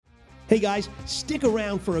Hey guys, stick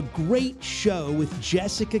around for a great show with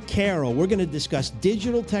Jessica Carroll. We're going to discuss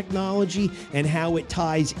digital technology and how it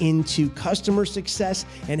ties into customer success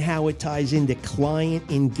and how it ties into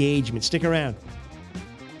client engagement. Stick around.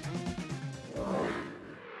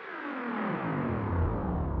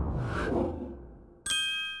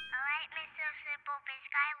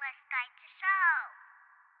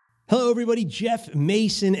 Hello, everybody. Jeff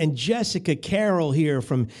Mason and Jessica Carroll here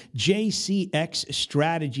from JCX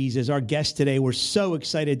Strategies as our guest today. We're so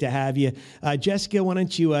excited to have you. Jessica, why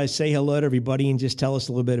don't you say hello to everybody and just tell us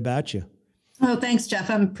a little bit about you? Oh, thanks, Jeff.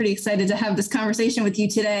 I'm pretty excited to have this conversation with you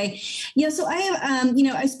today. Yeah, so I have,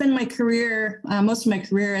 I spent my career, most of my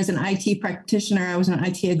career as an IT practitioner. I was an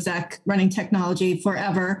IT exec running technology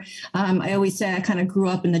forever. I always say I kind of grew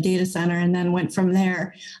up in the data center and then went from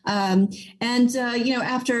there.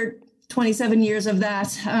 After 27 years of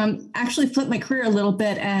that, actually flipped my career a little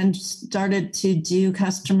bit and started to do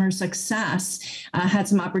customer success. Had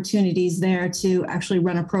some opportunities there to actually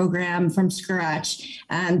run a program from scratch,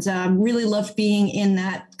 and really loved being in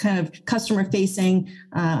that kind of customer-facing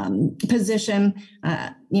position.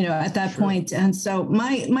 At that point. And so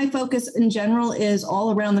my focus in general is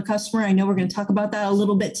all around the customer. I know we're going to talk about that a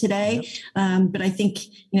little bit today, but I think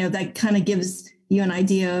that kind of gives you an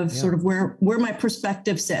idea of sort of where my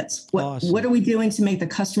perspective sits. What are we doing to make the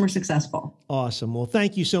customer successful? Awesome. Well,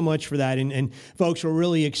 thank you so much for that. And folks, we're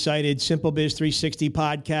really excited. Simple Biz 360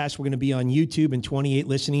 podcast. We're going to be on YouTube and 28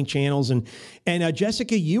 listening channels. And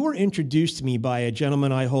Jessica, you were introduced to me by a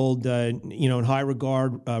gentleman I hold, in high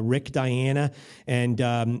regard, Rick Diana.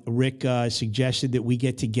 And Rick suggested that we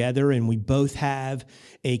get together, and we both have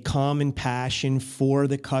a common passion for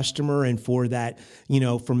the customer and for that,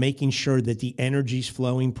 for making sure that the energy's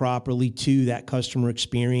flowing properly to that customer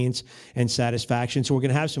experience and satisfaction. So we're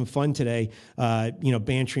going to have some fun today,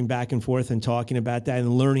 bantering back and forth and talking about that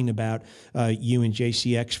and learning about you and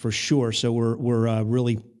JCX for sure. So we're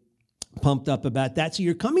really pumped up about that. So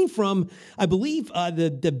you're coming from, I believe,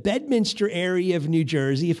 the Bedminster area of New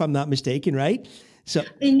Jersey, if I'm not mistaken, right? So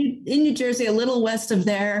in New Jersey, a little west of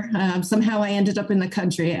there, somehow I ended up in the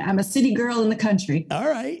country. I'm a city girl in the country. All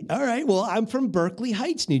right. Well, I'm from Berkeley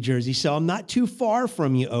Heights, New Jersey, so I'm not too far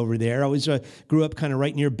from you over there. I was grew up kind of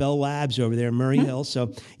right near Bell Labs over there in Murray Hill.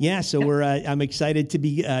 So we're I'm excited to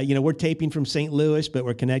be. We're taping from St. Louis, but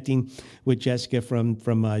we're connecting with Jessica from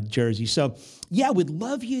Jersey. So would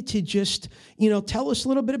love you to just tell us a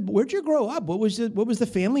little bit. Where'd you grow up? What was the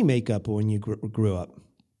family makeup when you grew up?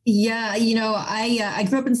 Yeah, I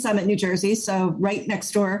grew up in Summit, New Jersey, so right next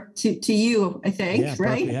door to you, I think,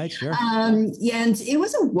 right? Yeah, sure. And it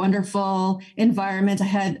was a wonderful environment. I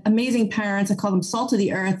had amazing parents. I call them salt of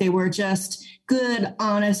the earth. They were just good,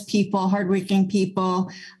 honest people, hardworking people.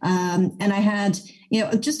 And I had,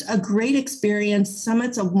 just a great experience.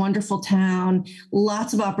 Summit's a wonderful town,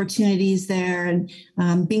 lots of opportunities there.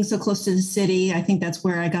 And being so close to the city, I think that's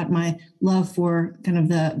where I got my love for kind of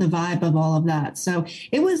the vibe of all of that. So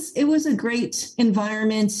it was a great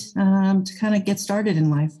environment to kind of get started in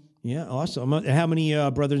life. Yeah, awesome. How many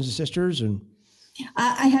brothers and sisters? And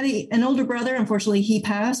I had an older brother. Unfortunately, he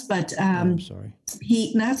passed, but I'm sorry.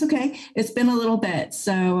 That's okay. It's been a little bit.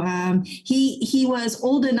 So he was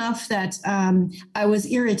old enough that I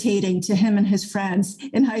was irritating to him and his friends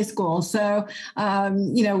in high school. So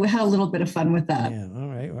we had a little bit of fun with that. Yeah. All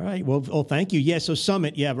right. Well, thank you. Yeah. So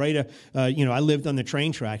Summit. Yeah. Right. I lived on the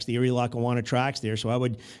train tracks, the Erie-Lackawanna tracks there. So I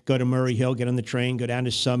would go to Murray Hill, get on the train, go down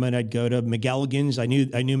to Summit. I'd go to McElligan's. I knew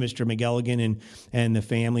Mr. McElligan and the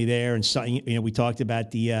family there. And so, we talked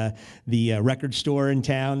about the record store in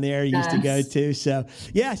town there you used to go to. So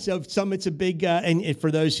Summit's a big, and for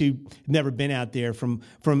those who've never been out there, from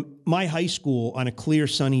my high school on a clear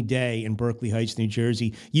sunny day in Berkeley Heights, New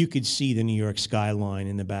Jersey, you could see the New York skyline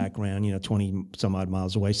in the background, 20 some odd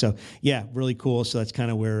miles away. So really cool. So that's kind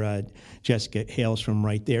of where Jessica hails from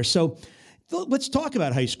right there. So let's talk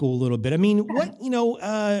about high school a little bit. I mean,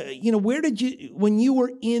 where did you, when you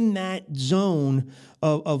were in that zone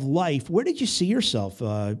of life, where did you see yourself,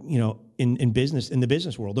 in business, in the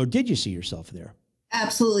business world, or did you see yourself there?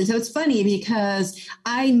 Absolutely. So it's funny because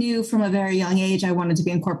I knew from a very young age I wanted to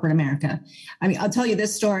be in corporate America. I mean, I'll tell you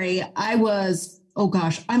this story. I must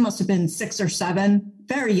have been 6 or 7,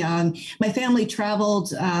 very young. My family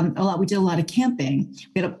traveled a lot. We did a lot of camping.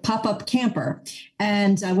 We had a pop-up camper,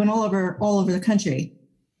 and I went all over the country.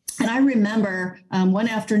 And I remember one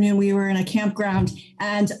afternoon we were in a campground,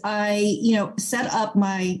 and I, set up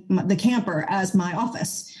the camper as my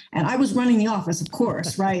office. And I was running the office, of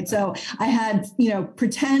course, right? So I had,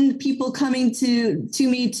 pretend people coming to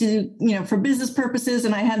me to, for business purposes.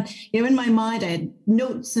 And I had, in my mind, I had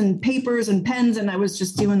notes and papers and pens, and I was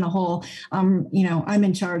just doing the whole, I'm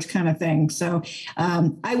in charge kind of thing. So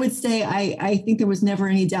I would say I think there was never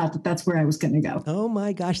any doubt that that's where I was going to go. Oh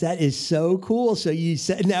my gosh, that is so cool. So you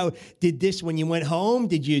said, now, did this, when you went home,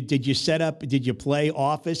 did you set up, did you play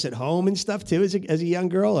office at home and stuff too as a young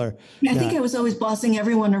girl? Or yeah, I think I was always bossing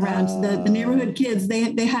everyone around. The neighborhood kids,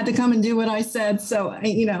 they had to come and do what I said. So,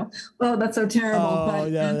 well, that's so terrible, but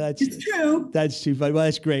no, it's true. That's too funny. Well,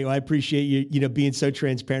 that's great. Well, I appreciate you, being so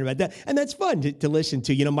transparent about that. And that's fun to listen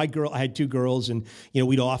to. I had two girls, and,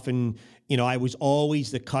 we'd often, I was always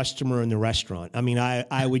the customer in the restaurant. I mean,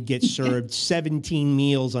 I would get served 17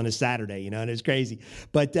 meals on a Saturday, and it's crazy.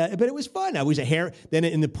 But it was fun. I was then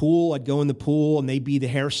in the pool, I'd go in the pool and they'd be the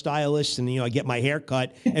hairstylist, and, I get my hair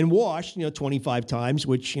cut and washed, 25 times,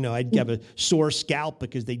 which, I'd have a sore scalp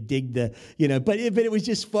because they dig but it was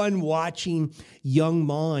just fun watching young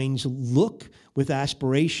minds look with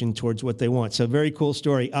aspiration towards what they want. So very cool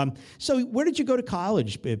story. So where did you go to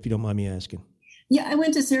college, if you don't mind me asking? Yeah, I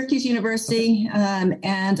went to Syracuse University,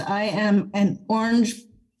 and I am an Orange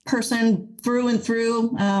person through and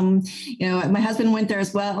through. My husband went there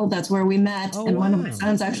as well. That's where we met. Oh, and wow. One of my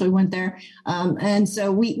sons actually went there. And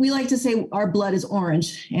so we like to say our blood is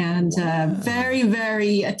orange, and very,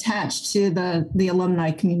 very attached to the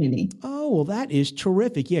alumni community. Oh, well, that is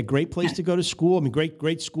terrific. Yeah, great place to go to school. I mean,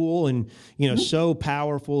 great school, and, so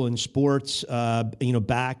powerful in sports,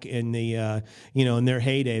 back in the, in their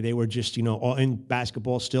heyday. They were just, in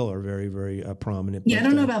basketball still are very, very prominent. Yeah, I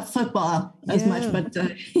don't know about football as much, but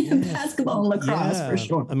basketball and lacrosse for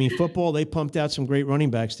sure. I mean, football, they pumped out some great running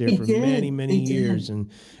backs there for many years. And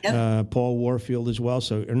Paul Warfield as well.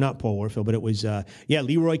 So, or not Paul Warfield, but it was,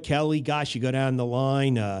 Leroy Kelly. Gosh, you go down the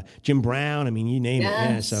line, Jim Brown. I mean, you name it.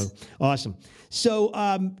 Yeah, so awesome. So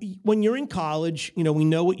when you're in college, we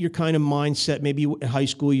know what your kind of mindset, maybe in high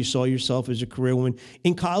school, you saw yourself as a career woman.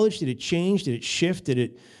 In college, did it change? Did it shift?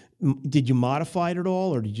 Did you modify it at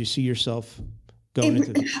all? Or did you see yourself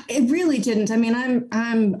It really didn't. I mean,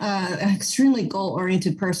 I'm an extremely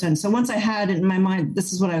goal-oriented person. So once I had it in my mind,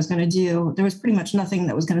 this is what I was going to do, there was pretty much nothing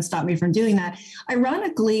that was going to stop me from doing that.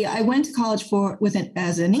 Ironically, I went to college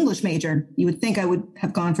as an English major. You would think I would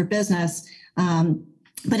have gone for business,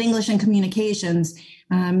 but English and communications,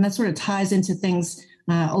 that sort of ties into things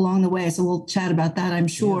along the way. So we'll chat about that, I'm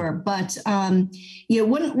sure. Yeah. But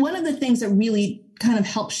one of the things that really kind of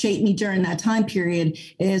helped shape me during that time period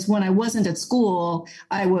is when I wasn't at school,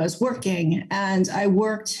 I was working, and I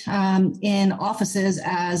worked in offices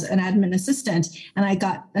as an admin assistant, and I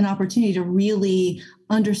got an opportunity to really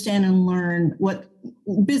understand and learn what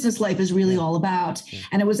business life is really all about. Yeah.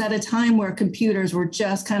 And it was at a time where computers were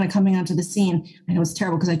just kind of coming onto the scene. I know it's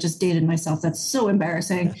terrible because I just dated myself. That's so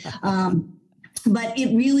embarrassing. But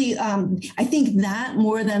it really, I think that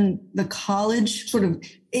more than the college sort of,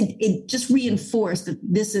 it just reinforced that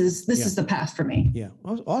this is the path for me. Yeah.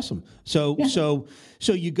 Awesome. So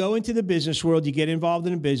you go into the business world, you get involved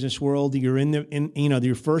in the business world, you're in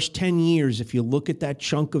your first 10 years. If you look at that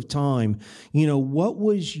chunk of time, what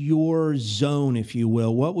was your zone, if you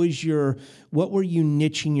will? What were you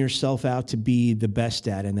niching yourself out to be the best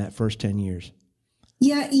at in that first 10 years?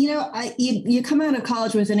 Yeah, you come out of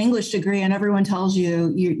college with an English degree, and everyone tells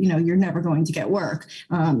you you're never going to get work,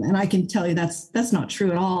 and I can tell you that's not true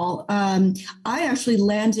at all. I actually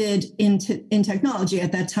landed in technology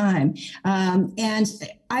at that time, and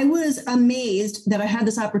I was amazed that I had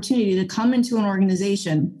this opportunity to come into an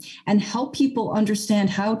organization and help people understand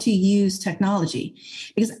how to use technology,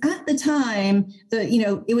 because at the time,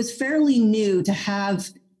 it was fairly new to have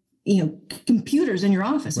computers in your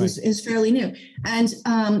office. Right. is fairly new. And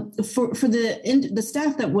for the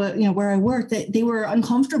staff that were, where I worked, they were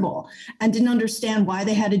uncomfortable and didn't understand why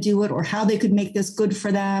they had to do it or how they could make this good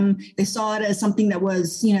for them. They saw it as something that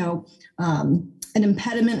was, an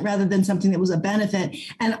impediment rather than something that was a benefit.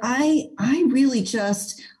 And I really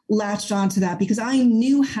just latched onto that because I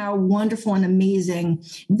knew how wonderful and amazing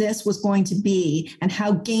this was going to be and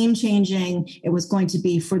how game-changing it was going to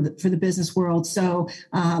be for the business world. So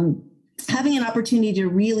having an opportunity to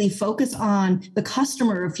really focus on the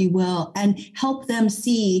customer, if you will, and help them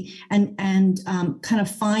see and kind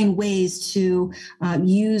of find ways to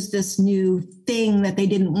use this new thing that they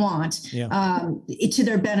didn't want to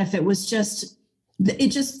their benefit it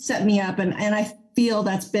just set me up. And I feel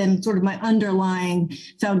that's been sort of my underlying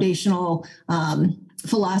foundational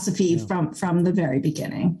philosophy from the very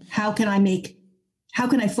beginning. How can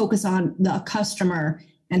I focus on the customer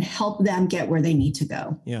and help them get where they need to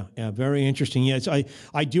go? Yeah, very interesting. Yes,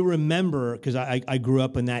 I do remember, because I grew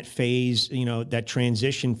up in that phase, that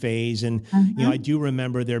transition phase, and I do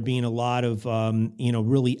remember there being a lot of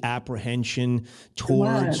really apprehension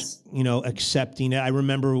towards accepting it. I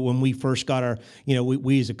remember when we first got our,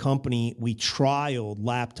 we as a company, we trialed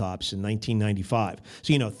laptops in 1995.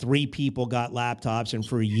 So 3 people got laptops, and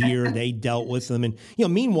for a year they dealt with them, and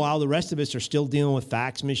meanwhile the rest of us are still dealing with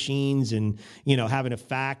fax machines and having to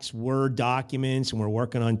fax Word documents, and we're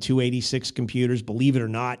working on 286 computers. Believe it or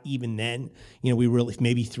not, even then, we really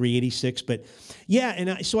maybe 386. But yeah,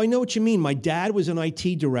 and so I know what you mean. My dad was an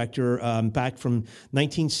IT director back from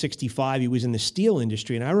 1965. He was in the steel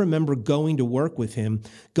industry, and I remember going to work with him,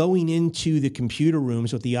 going into the computer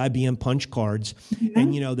rooms with the IBM punch cards,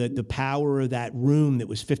 and the power of that room that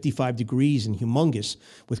was 55 degrees and humongous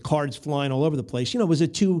with cards flying all over the place. Was a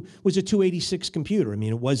 286 computer. I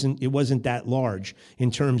mean, it wasn't that large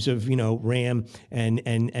in terms of RAM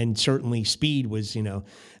and certainly speed was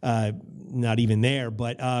not even there.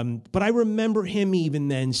 But I remember him even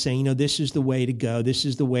then saying, this is the way to go. This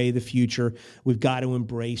is the way of the future. We've got to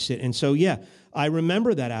embrace it. And so yeah, I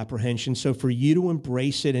remember that apprehension. So for you to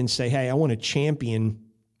embrace it and say, hey, I want to champion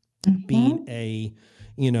being a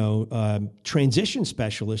transition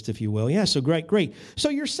specialist, if you will. Yeah. So great. So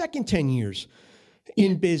your second 10 years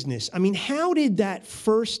in business, I mean, how did that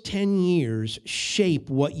first 10 years shape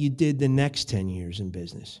what you did the next 10 years in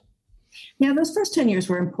business? Yeah, those first 10 years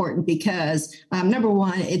were important because number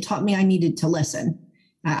one, it taught me I needed to listen.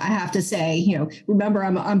 I have to say, remember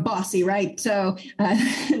I'm bossy, right? So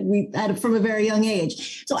we had it from a very young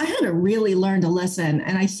age. So I had to really learn to listen.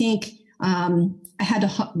 And I think I had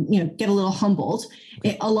to, get a little humbled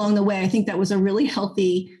along the way. I think that was a really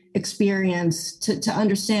healthy experience to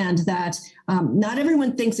understand that not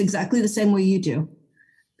everyone thinks exactly the same way you do.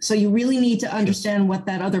 So you really need to understand what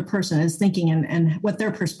that other person is thinking and what their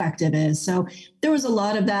perspective is. So there was a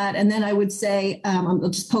lot of that. And then I would say, I'll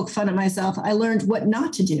just poke fun at myself. I learned what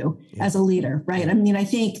not to do as a leader, right? I mean, I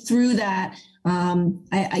think through that,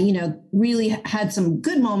 I really had some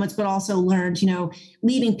good moments, but also learned,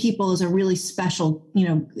 leading people is a really special,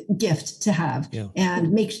 gift to have,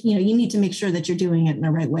 and you need to make sure that you're doing it in the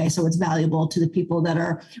right way. So it's valuable to the people that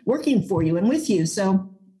are working for you and with you. So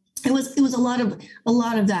it was a lot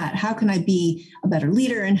of that. How can I be a better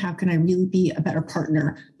leader, and how can I really be a better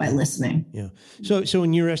partner by listening? Yeah. So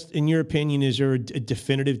in your opinion, is there a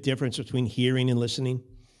definitive difference between hearing and listening?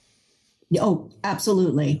 Oh,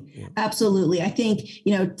 absolutely. Yeah. Absolutely. I think,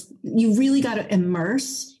 you really got to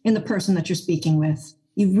immerse in the person that you're speaking with.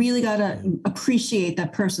 You really got to appreciate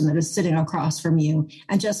that person that is sitting across from you,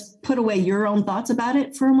 and just put away your own thoughts about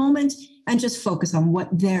it for a moment and just focus on what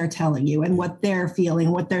they're telling you and what they're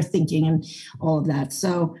feeling, what they're thinking, and all of that.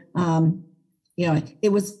 So, it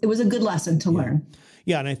was a good lesson to learn.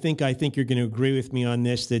 Yeah. And I think you're going to agree with me on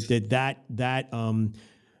this,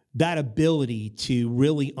 that ability to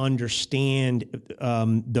really understand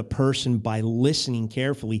the person by listening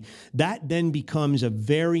carefully, that then becomes a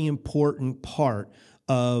very important part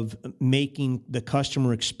of making the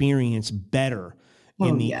customer experience better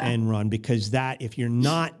in the end run. Because if you're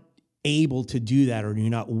not able to do that, or you're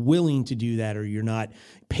not willing to do that, or you're not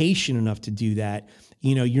patient enough to do that,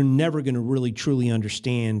 you're never going to really truly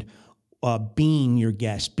understand being your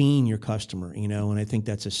guest, being your customer, and I think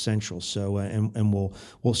that's essential. So, and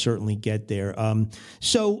we'll certainly get there.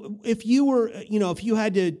 So if you were, if you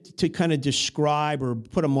had to kind of describe or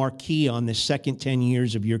put a marquee on the second 10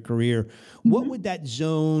 years of your career, what would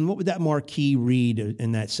that marquee read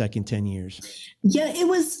in that second 10 years? Yeah, it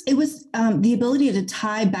was the ability to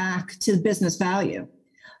tie back to business value.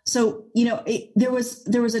 So, there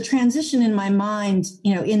was a transition in my mind,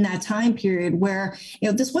 in that time period where,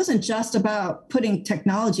 this wasn't just about putting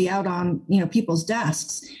technology out on, people's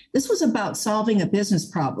desks. This was about solving a business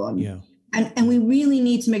problem. Yeah. And we really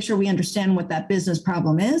need to make sure we understand what that business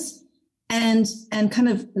problem is, and kind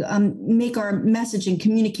of make our messaging,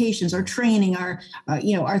 communications, our training, our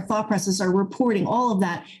thought process, our reporting, all of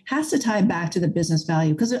that has to tie back to the business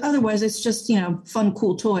value, because otherwise it's just, fun,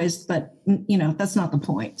 cool toys, but, that's not the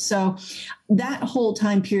point. So that whole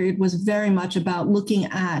time period was very much about looking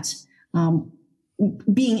at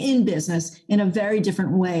being in business in a very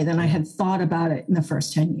different way than I had thought about it in the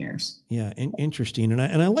first 10 years. Yeah, interesting. And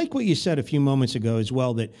I like what you said a few moments ago as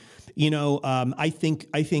well, that, I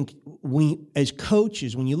think we, as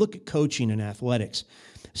coaches, when you look at coaching and athletics,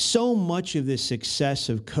 so much of the success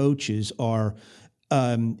of coaches are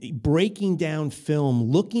breaking down film,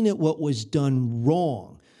 looking at what was done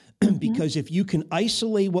wrong, Because if you can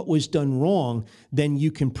isolate what was done wrong, then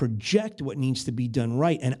you can project what needs to be done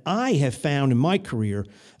right. And I have found in my career,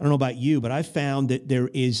 I don't know about you, but I've found that there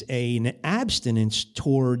is an abstinence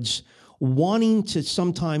towards wanting to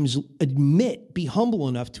sometimes be humble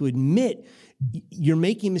enough to admit you're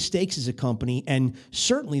making mistakes as a company, and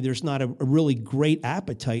certainly there's not a really great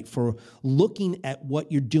appetite for looking at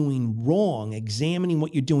what you're doing wrong, examining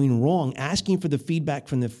what you're doing wrong, asking for the feedback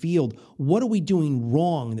from the field. What are we doing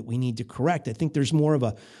wrong that we need to correct? I think there's more of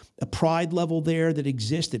a pride level there that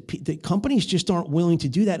exists that companies just aren't willing to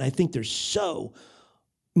do that. And I think there's so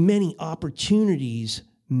many opportunities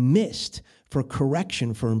missed for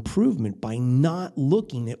correction, for improvement by not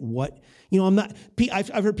looking at what, I've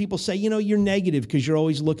heard people say, you're negative because you're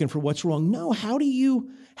always looking for what's wrong. No, how do you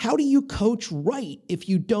coach right if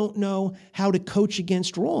you don't know how to coach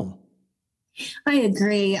against wrong? I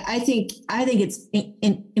agree. I think it's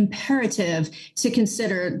imperative to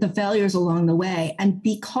consider the failures along the way and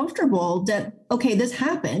be comfortable that, okay, this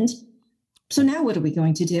happened. So now what are we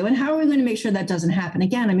going to do? And how are we going to make sure that doesn't happen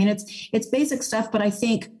again? I mean, it's basic stuff, but I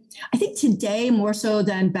think today more so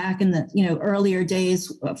than back in the earlier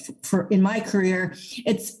days in my career,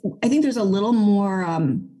 I think there's a little more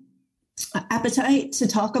appetite to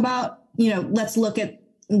talk about, let's look at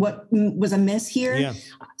what was amiss here. Yeah.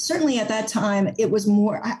 Certainly at that time, it was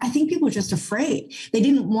more, I think people were just afraid. They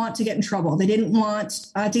didn't want to get in trouble. They didn't want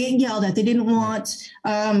to get yelled at. They didn't want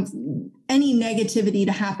any negativity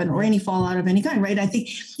to happen or any fallout of any kind, right? I think,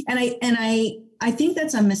 and I think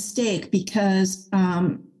that's a mistake because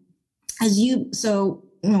as you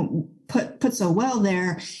put so well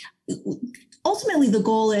there, ultimately the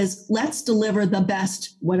goal is let's deliver the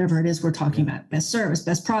best, whatever it is we're talking about, best service,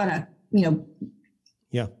 best product,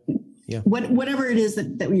 whatever it is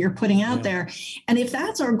that you're putting out there. And if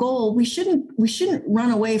that's our goal, we shouldn't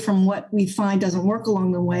run away from what we find doesn't work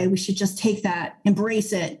along the way. We should just take that,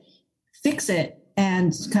 embrace it, fix it,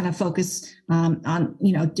 and kind of focus on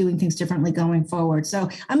doing things differently going forward. So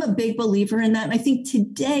I'm a big believer in that. And I think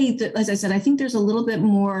today, as I said, I think there's a little bit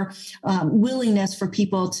more willingness for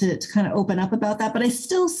people to kind of open up about that. But I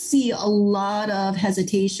still see a lot of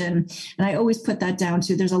hesitation. And I always put that down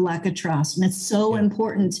to there's a lack of trust. And it's so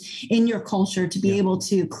important in your culture to be able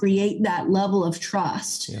to create that level of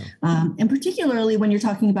trust. And particularly when you're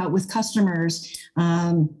talking about with customers,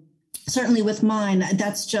 certainly with mine,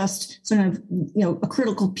 that's just sort of, a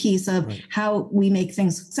critical piece of how we make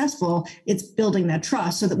things successful. It's building that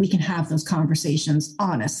trust so that we can have those conversations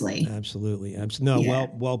honestly. Absolutely. No,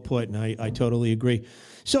 well put. And I totally agree.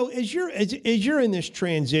 So as you're in this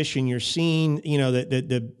transition, you're seeing,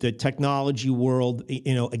 the technology world,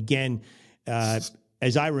 again,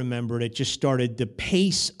 as I remembered, it just started, the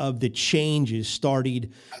pace of the changes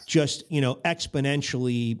started just,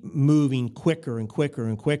 exponentially moving quicker and quicker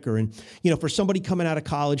and quicker. And, for somebody coming out of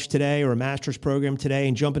college today or a master's program today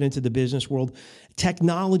and jumping into the business world,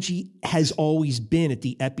 technology has always been at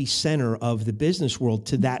the epicenter of the business world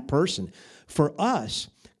to that person. For us,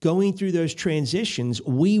 going through those transitions,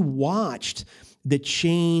 we watched the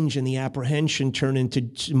change and the apprehension turn into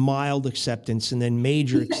mild acceptance and then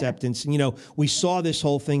major acceptance. And, we saw this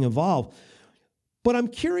whole thing evolve. But I'm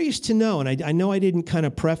curious to know, and I know I didn't kind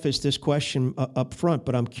of preface this question up front,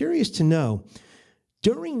 but I'm curious to know,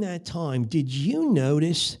 during that time, did you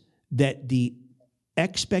notice that the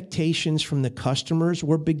expectations from the customers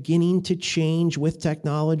were beginning to change with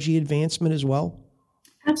technology advancement as well?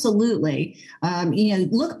 Absolutely.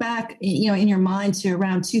 Look back, in your mind to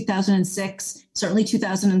around 2006, certainly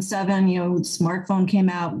 2007, smartphone came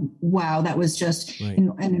out. Wow, that was just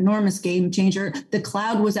an enormous game changer. The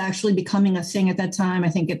cloud was actually becoming a thing at that time. I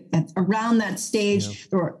think around that stage,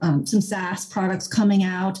 there were some SaaS products coming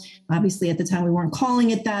out. Obviously, at the time, we weren't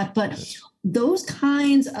calling it that, but those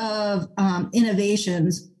kinds of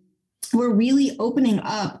innovations we're really opening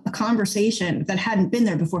up a conversation that hadn't been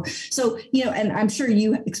there before. So, and I'm sure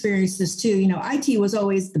you experienced this too, IT was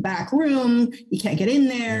always the back room. You can't get in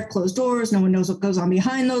there, closed doors. No one knows what goes on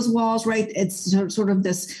behind those walls, right? It's sort of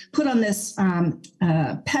this put on this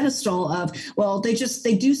pedestal of, well, they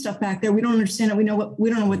do stuff back there. We don't understand it. We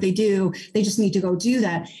don't know what they do. They just need to go do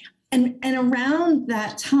that. And around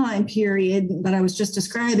that time period that I was just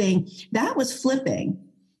describing, that was flipping.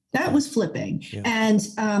 Yeah.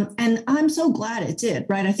 And I'm so glad it did,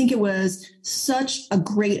 right? I think it was such a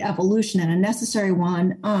great evolution and a necessary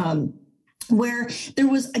one, where there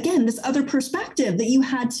was, again, this other perspective that you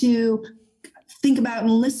had to think about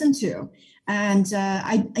and listen to. And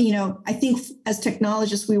I think as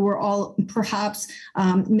technologists, we were all, perhaps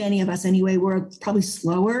many of us anyway, were probably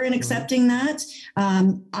slower in accepting that.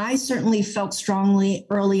 I certainly felt strongly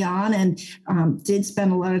early on, and did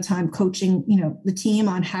spend a lot of time coaching, the team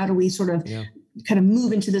on how do we sort of kind of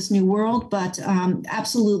move into this new world. But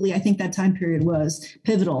absolutely, I think that time period was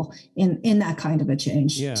pivotal in that kind of a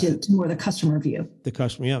change to more the customer view. The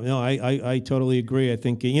customer, I totally agree. I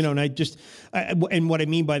think, and what I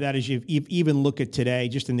mean by that is you even look at today,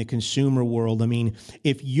 just in the consumer world. I mean,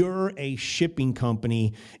 if you're a shipping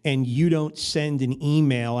company and you don't send an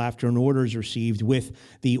email after an order is received with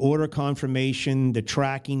the order confirmation, the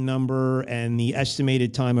tracking number, and the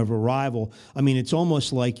estimated time of arrival, I mean, it's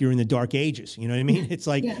almost like you're in the dark ages. You know what I mean? It's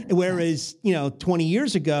like, whereas, 20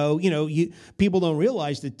 years ago, people don't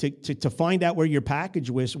realize that to find out where your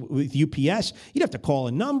package was with UPS, you'd have to call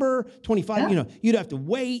a number, 25, you'd have to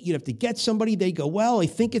wait, you'd have to get somebody. They go, well, I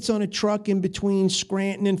think it's on a truck in between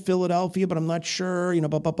Scranton and Philadelphia, but I'm not sure,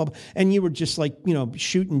 blah, blah, blah. And you were just like,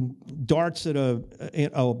 shooting darts at a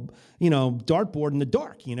dartboard in the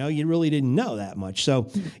dark, you really didn't know that much.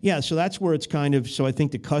 So, so that's where it's kind of, so I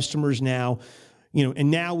think the customers now,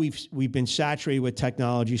 and now we've been saturated with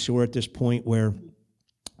technology. So we're at this point where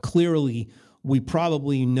clearly we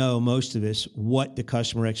probably know, most of us, what the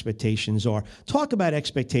customer expectations are. Talk about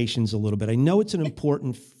expectations a little bit. I know it's an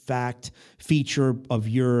important feature of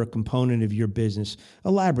your component of your business.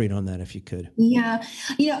 Elaborate on that if you could. Yeah.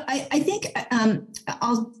 I think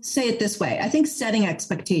I'll say it this way. I think setting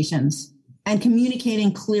expectations and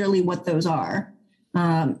communicating clearly what those are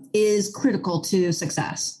is critical to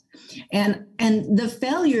success. And the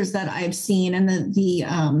failures that I've seen and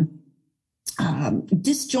the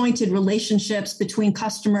disjointed relationships between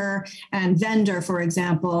customer and vendor, for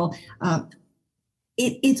example,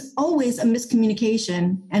 it's always a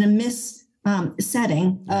miscommunication and a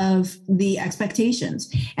setting of the expectations.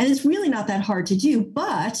 And it's really not that hard to do,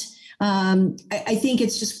 but I think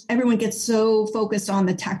it's just everyone gets so focused on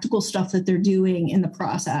the tactical stuff that they're doing in the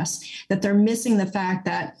process that they're missing the fact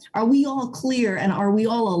that, are we all clear and are we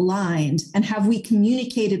all aligned, and have we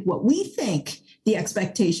communicated what we think the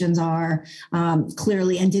expectations are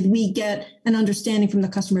clearly, and did we get an understanding from the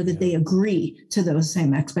customer that they agree to those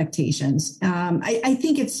same expectations? I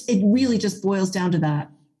think it really just boils down to that.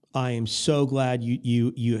 I am so glad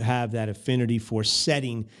you have that affinity for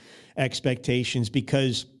setting expectations,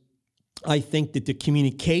 because I think that the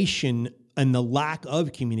communication and the lack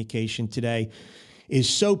of communication today is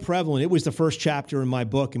so prevalent. It was the first chapter in my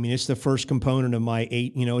book. I mean, it's the first component of my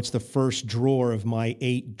it's the first drawer of my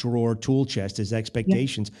 8-drawer tool chest is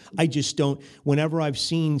expectations. Yep. I just don't, whenever I've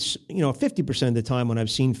seen, 50% of the time when I've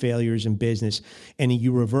seen failures in business and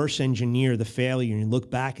you reverse engineer the failure and you look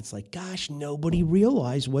back, it's like, gosh, nobody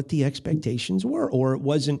realized what the expectations were, or it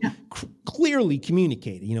wasn't clearly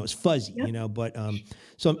communicated. It's fuzzy, but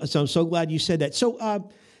so I'm so glad you said that. So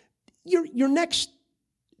your next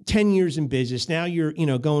 10 years in business. Now you're,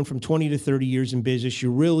 going from 20 to 30 years in business.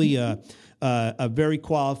 You're really a very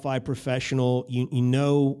qualified professional. You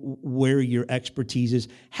know where your expertise is.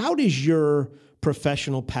 How does your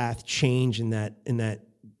professional path change in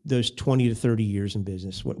those 20 to 30 years in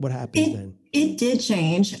business? What happens then? It did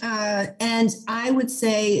change. And I would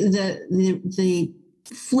say the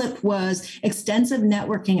flip was extensive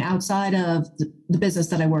networking outside of the business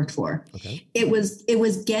that I worked for. Okay. It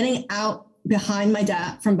was getting out behind my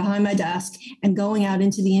desk and going out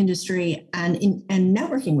into the industry and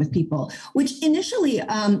networking with people, which initially,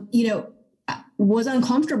 was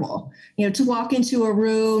uncomfortable, to walk into a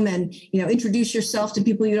room and, introduce yourself to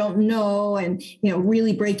people you don't know and,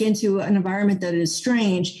 really break into an environment that is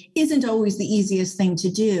strange isn't always the easiest thing to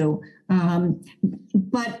do.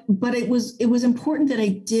 But it was important that I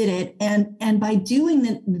did it. And by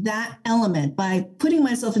doing that element, by putting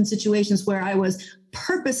myself in situations where I was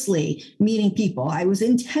purposely meeting people, I was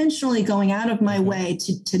intentionally going out of my way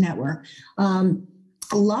to network.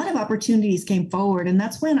 A lot of opportunities came forward, and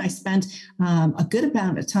that's when I spent a good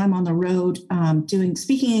amount of time on the road doing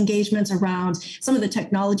speaking engagements around some of the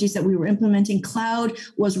technologies that we were implementing. Cloud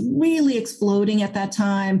was really exploding at that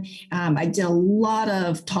time. I did a lot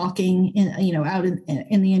of talking, out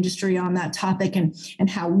in the industry on that topic and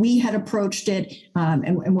how we had approached it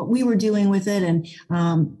and what we were doing with it. And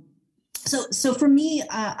So for me,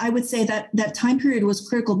 I would say that time period was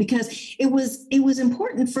critical because it was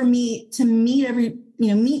important for me to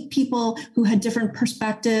meet people who had different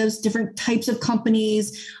perspectives, different types of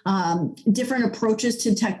companies, different approaches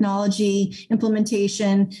to technology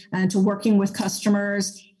implementation and to working with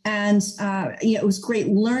customers. And, it was great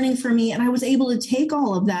learning for me. And I was able to take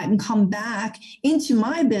all of that and come back into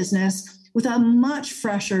my business with a much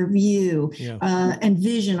fresher view and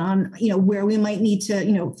vision on, where we might need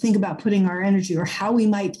to, think about putting our energy, or how we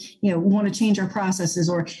might, want to change our processes,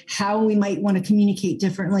 or how we might want to communicate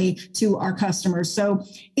differently to our customers. So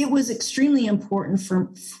it was extremely important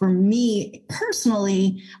for me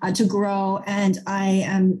personally to grow. And I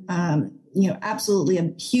am, absolutely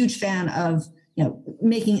a huge fan of,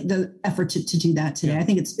 making the effort to do that today. I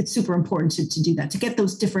think it's super important to do that, to get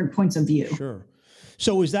those different points of view. Sure.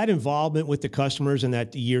 So was that involvement with the customers in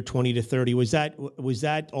that year 20 to 30, was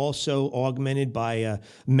that also augmented by a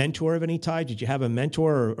mentor of any type? Did you have a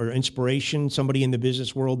mentor or inspiration, somebody in the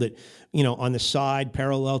business world that, on the side,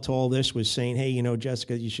 parallel to all this, was saying, hey,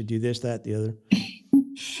 Jessica, you should do this, that, the other?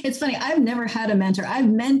 It's funny. I've never had a mentor. I've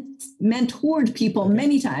mentored people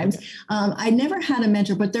many times. I never had a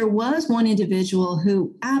mentor, but there was one individual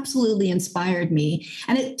who absolutely inspired me.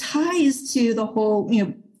 And it ties to the whole,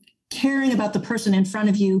 caring about the person in front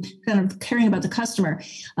of you, kind of caring about the customer.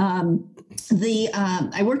 I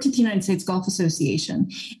worked at the United States Golf Association,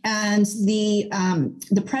 and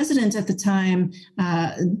the president at the time,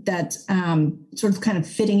 that sort of kind of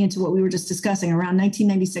fitting into what we were just discussing, around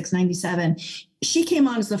 1996, 97, she came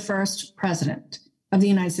on as the first president of the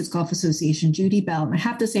United States Golf Association, Judy Bell. And I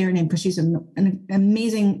have to say her name because she's an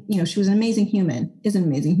amazing, she was an amazing human, is an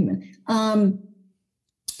amazing human.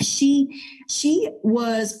 She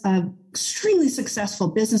was an extremely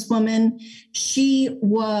successful businesswoman. She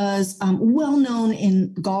was well known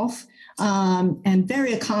in golf and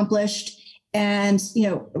very accomplished. And,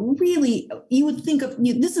 really, you would think of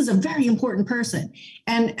this is a very important person.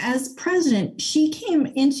 And as president, she came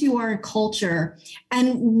into our culture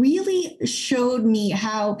and really showed me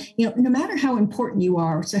how, no matter how important you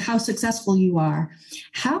are, so how successful you are,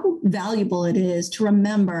 how valuable it is to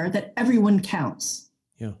remember that everyone counts.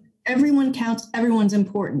 Everyone counts, everyone's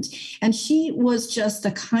important. And she was just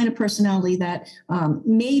the kind of personality that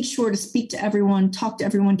made sure to speak to everyone, talk to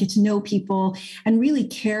everyone, get to know people, and really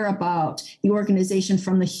care about the organization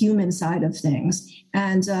from the human side of things.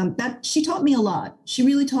 And that she taught me a lot. She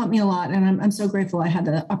really taught me a lot. And I'm so grateful I had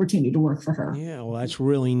the opportunity to work for her. Yeah, well, that's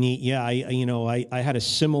really neat. Yeah, I had a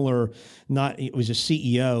similar, it was a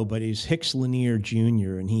CEO, but he's Hicks Lanier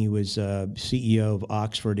Jr., and he was CEO of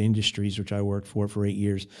Oxford Industries, which I worked for 8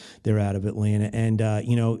 years. They're out of Atlanta. And,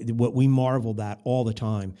 what we marveled at all the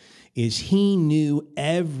time is he knew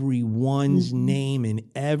everyone's name in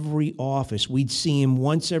every office. We'd see him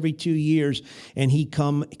once every 2 years, and he'd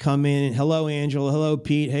come in and, hello, Angela, hello,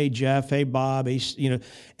 Pete, hey, Jeff, hey, Bob,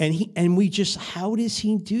 and we just, how does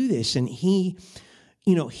he do this? And he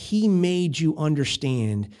made you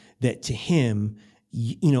understand that to him,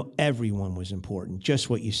 everyone was important, just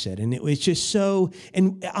what you said. And it was just so,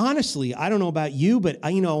 and honestly, I don't know about you, but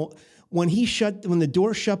when the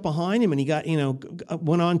door shut behind him and he got,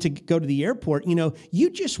 went on to go to the airport, you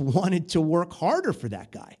just wanted to work harder for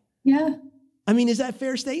that guy. Yeah. I mean, is that a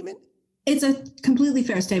fair statement? It's a completely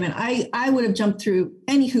fair statement. I would have jumped through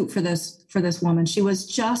any hoop for this woman. She was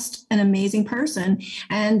just an amazing person.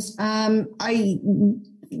 And I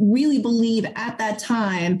really believe at that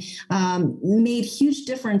time made a huge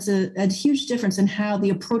difference in how the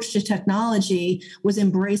approach to technology was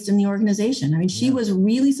embraced in the organization. I mean, she was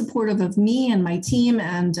really supportive of me and my team,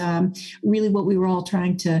 and really what we were all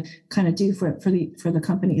trying to kind of do for the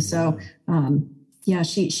company. So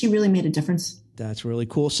she really made a difference. That's really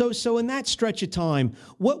cool. So in that stretch of time,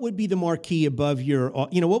 what would be the marquee above your,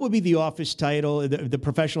 what would be the office title, the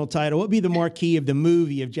professional title? What would be the marquee of the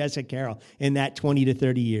movie of Jessica Carroll in that 20 to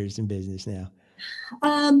 30 years in business now?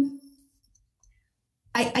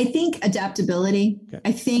 I think adaptability. Okay.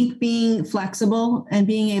 I think being flexible and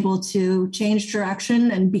being able to change direction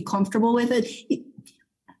and be comfortable with it.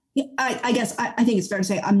 I guess I think it's fair to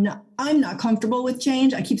say I'm not comfortable with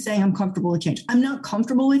change. I keep saying I'm comfortable with change. I'm not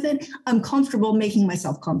comfortable with it. I'm comfortable making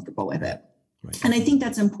myself comfortable with it. Right. And I think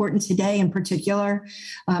that's important today in particular.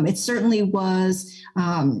 It certainly was,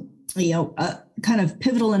 kind of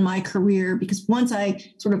pivotal in my career, because once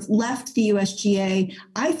I sort of left the USGA,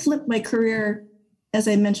 I flipped my career, as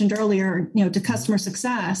I mentioned earlier, to customer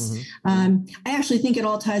success. Mm-hmm. I actually think it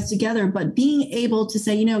all ties together, but being able to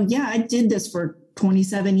say, I did this for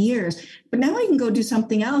 27 years, but now I can go do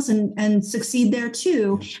something else and succeed there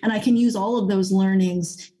too. And I can use all of those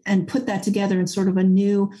learnings and put that together in sort of a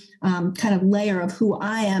new kind of layer of who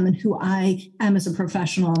I am and who I am as a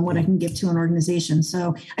professional and what I can give to an organization.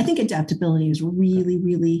 So I think adaptability is really,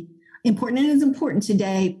 really important. And it's important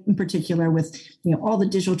today in particular with, all the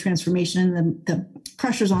digital transformation and the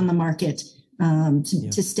pressures on the market.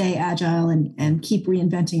 to stay agile and keep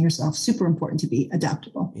reinventing yourself. Super important to be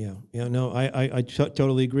adaptable. Yeah. No, I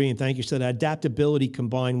totally agree. And thank you. So that adaptability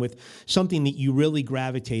combined with something that you really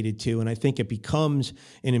gravitated to. And I think it becomes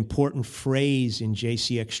an important phrase in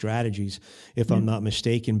JCX strategies, if I'm not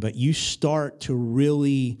mistaken, but you start to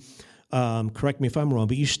really, correct me if I'm wrong,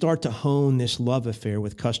 but you start to hone this love affair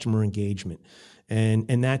with customer engagement.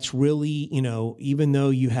 And that's really, even though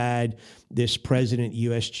you had this president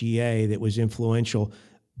USGA that was influential,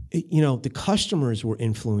 the customers were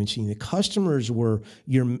influencing. The customers were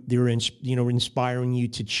inspiring you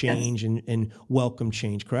to change and welcome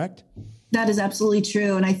change. Correct? That is absolutely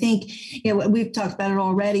true. And I think, we've talked about it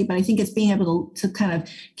already, but I think it's being able to kind of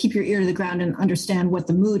keep your ear to the ground and understand what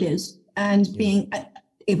the mood is and being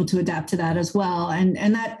able to adapt to that as well. And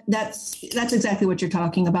that's exactly what you're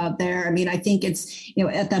talking about there. I mean, I think it's,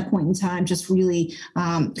 at that point in time, just really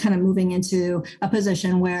kind of moving into a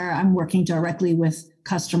position where I'm working directly with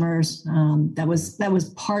customers. That was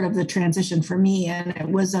part of the transition for me. And it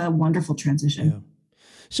was a wonderful transition. Yeah.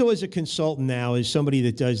 So as a consultant now, as somebody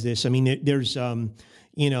that does this, I mean, there's,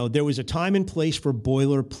 there was a time and place for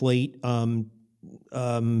boilerplate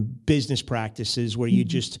business practices where you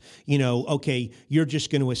just, okay, you're just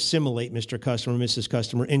going to assimilate Mr. Customer, Mrs.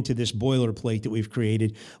 Customer into this boilerplate that we've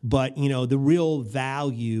created. But, the real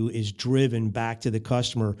value is driven back to the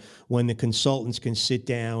customer when the consultants can sit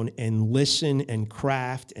down and listen and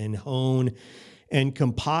craft and hone and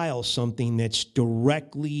compile something that's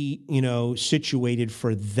directly, situated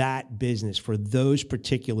for that business, for those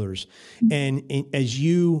particulars. And as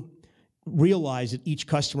you realize that each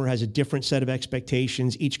customer has a different set of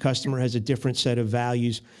expectations, each customer has a different set of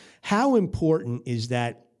values, how important is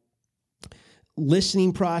that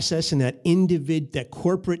listening process and that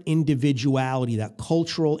corporate individuality, that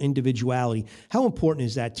cultural individuality, how important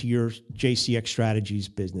is that to your JCX Strategies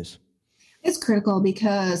business? It's critical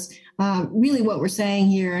because really what we're saying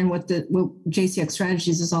here and what JCX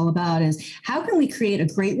Strategies is all about is how can we create a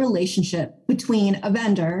great relationship between a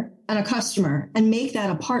vendor and a customer and make that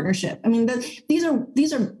a partnership? I mean, these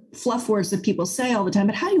are fluff words that people say all the time,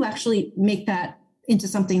 but how do you actually make that into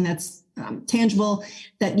something that's tangible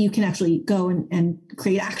that you can actually go and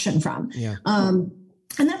create action from? Yeah.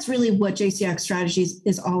 And that's really what JCX Strategies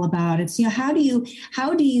is all about. It's, how do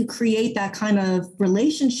you create that kind of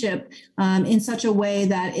relationship in such a way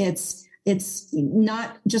that it's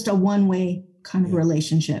not just a one-way kind of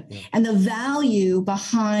relationship. Yeah. And the value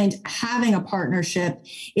behind having a partnership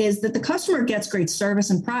is that the customer gets great service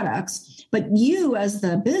and products, but you as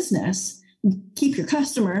the business keep your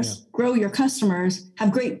customers, grow your customers,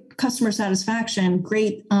 have great customer satisfaction,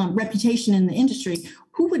 great reputation in the industry.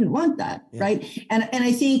 Who wouldn't want that, right? And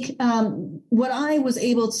I think what I was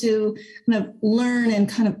able to kind of learn and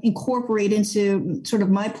kind of incorporate into sort of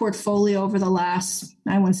my portfolio over the last,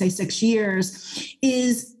 I want to say 6 years,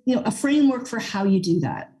 is a framework for how you do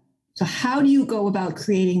that. So how do you go about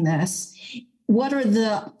creating this? What are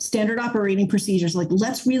the standard operating procedures? Like,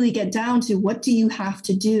 let's really get down to what do you have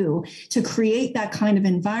to do to create that kind of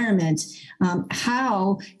environment?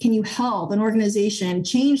 How can you help an organization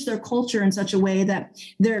change their culture in such a way that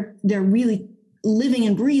they're really living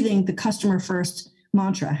and breathing the customer first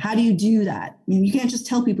mantra? How do you do that? I mean, you can't just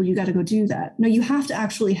tell people you got to go do that. No, you have to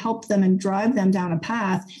actually help them and drive them down a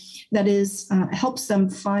path that is helps them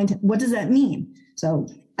find what does that mean? So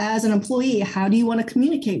as an employee, how do you want to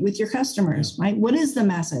communicate with your customers, right? What is the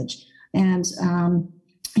message? And,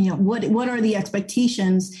 what are the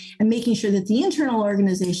expectations, and making sure that the internal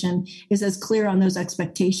organization is as clear on those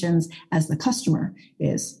expectations as the customer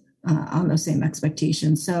is on those same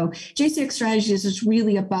expectations. So JCX Strategies is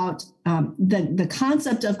really about the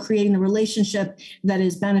concept of creating the relationship that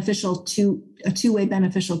is beneficial to a two-way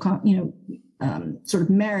beneficial, sort of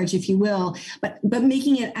marriage, if you will, but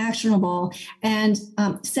making it actionable and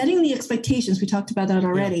setting the expectations. We talked about that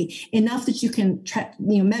already, enough that you can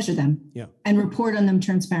measure them and report on them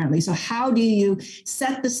transparently. So how do you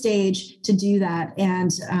set the stage to do that?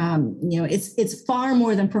 And it's far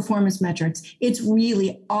more than performance metrics. It's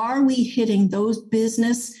really, are we hitting those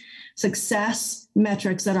business success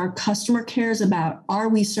metrics that our customer cares about? Are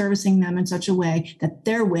we servicing them in such a way that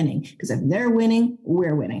they're winning? Because if they're winning,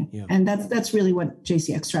 we're winning. Yeah. And that's really what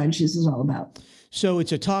JCX Strategies is all about. So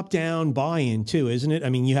it's a top-down buy-in too, isn't it? I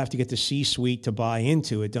mean, you have to get the C-suite to buy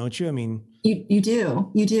into it, don't you? I mean, You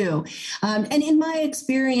do. And in my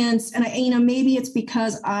experience, and maybe it's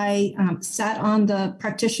because I sat on the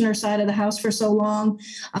practitioner side of the house for so long.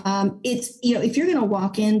 It's, if you're going to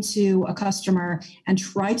walk into a customer and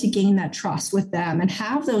try to gain that trust with them and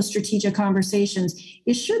have those strategic conversations,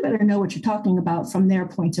 you sure better know what you're talking about from their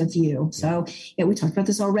point of view. So, we talked about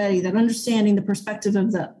this already, that understanding the perspective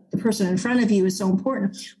of the person in front of you is so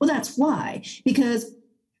important. Well, that's why, because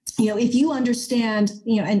if you understand,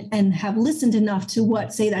 and have listened enough to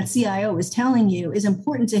what, say, that CIO is telling you is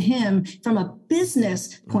important to him from a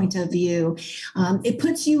business point of view, it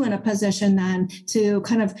puts you in a position then to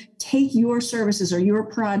kind of take your services or your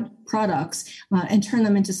products and turn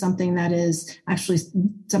them into something that is actually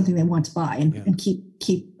something they want to buy and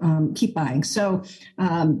keep buying. So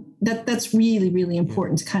that's really, really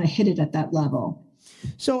important to kind of hit it at that level.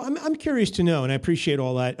 So I'm curious to know, and I appreciate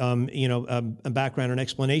all that, background and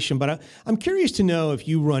explanation, but I'm curious to know if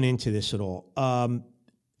you run into this at all.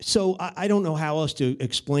 So I don't know how else to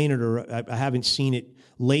explain it, or I haven't seen it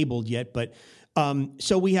labeled yet, but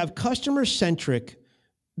so we have customer-centric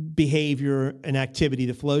behavior and activity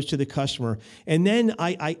that flows to the customer. And then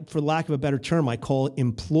I, for lack of a better term, I call it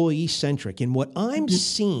employee-centric. And what I'm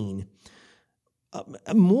seeing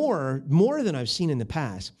more than I've seen in the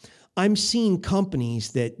past, I'm seeing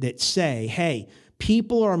companies that say, hey,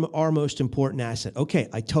 people are our most important asset. Okay,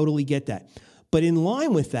 I totally get that. But in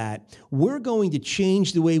line with that, we're going to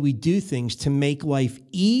change the way we do things to make life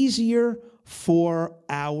easier for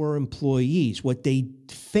our employees. What they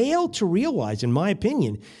fail to realize, in my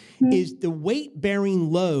opinion, is the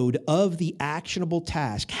weight-bearing load of the actionable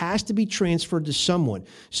task has to be transferred to someone.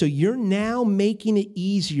 So you're now making it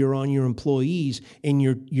easier on your employees, and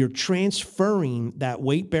you're transferring that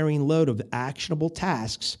weight-bearing load of actionable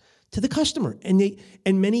tasks to the customer. And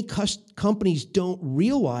many companies don't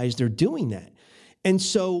realize they're doing that. And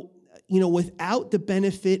so, without the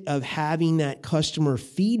benefit of having that customer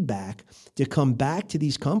feedback to come back to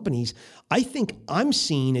these companies, I think I'm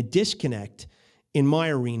seeing a disconnect in my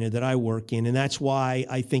arena that I work in. And that's why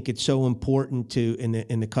I think it's so important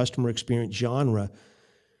in the customer experience genre,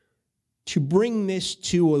 to bring this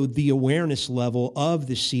to the awareness level of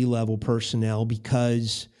the C-level personnel,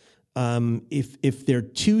 because if they're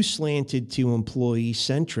too slanted to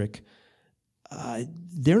employee-centric,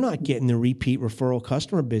 they're not getting the repeat referral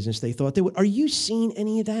customer business they thought they would. Are you seeing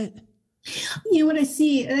any of that? What I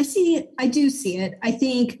see, I do see it. I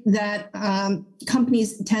think that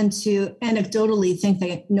companies tend to anecdotally think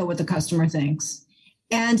they know what the customer thinks.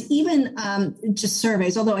 And even just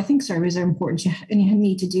surveys, although I think surveys are important and you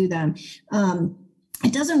need to do them,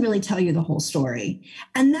 it doesn't really tell you the whole story.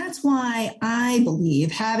 And that's why I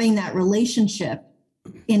believe having that relationship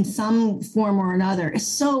in some form or another is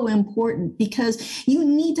so important, because you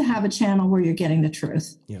need to have a channel where you're getting the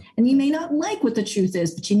truth. Yeah. And you may not like what the truth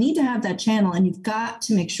is, but you need to have that channel, and you've got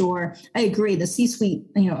to make sure, I agree, the C-suite,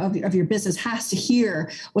 of your business has to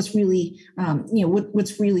hear what's really,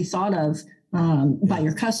 what's really thought of by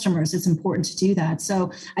your customers. It's important to do that.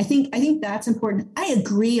 So I think that's important. I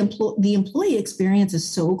agree. The employee experience is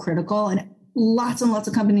so critical, and lots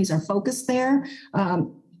of companies are focused there.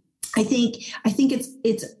 I think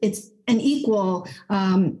it's an equal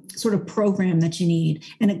sort of program that you need,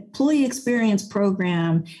 an employee experience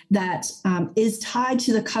program that is tied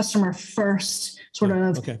to the customer first sort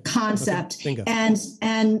of concept. Okay.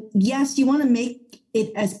 And yes, you want to make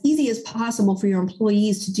it as easy as possible for your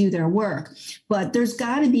employees to do their work, but there's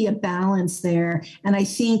got to be a balance there. And I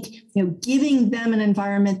think, giving them an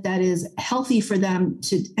environment that is healthy for them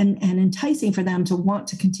to, and enticing for them to want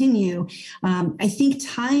to continue. I think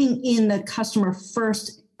tying in the customer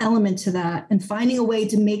first element to that and finding a way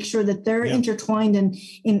to make sure that they're intertwined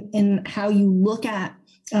in how you look at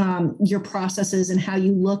your processes and how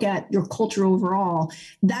you look at your culture overall,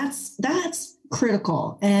 that's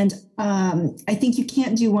critical. And I think you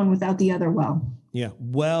can't do one without the other well. Yeah.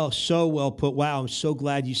 Well, so well put. Wow. I'm so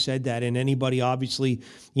glad you said that. And anybody obviously,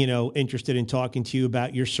 interested in talking to you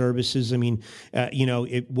about your services. I mean,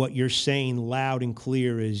 what you're saying loud and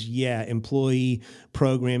clear is, employee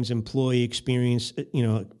programs, employee experience,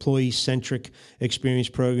 employee-centric experience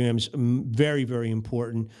programs, very, very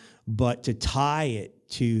important. But to tie it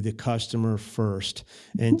to the customer first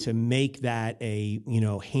and to make that a,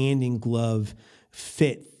 hand in glove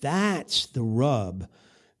fit, that's the rub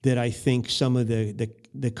that I think some of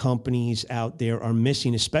the companies out there are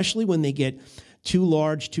missing, especially when they get too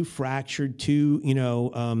large, too fractured, too,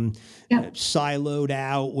 siloed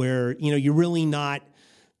out, where, you're really not,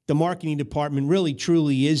 the marketing department really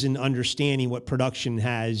truly isn't understanding what production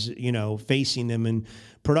has, facing them. And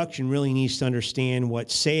production really needs to understand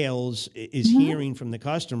what sales is hearing from the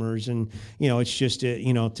customers. And, it's just,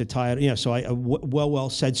 to tie it, so well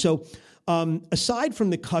said. So aside from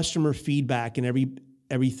the customer feedback and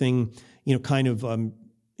everything, kind of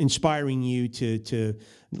inspiring you to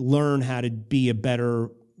learn how to be a better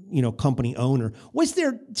company owner. Was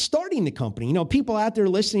there starting the company? People out there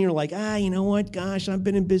listening are like, you know what? Gosh, I've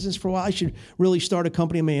been in business for a while. I should really start a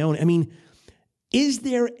company of my own. I mean, is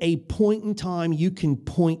there a point in time you can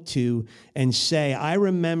point to and say, I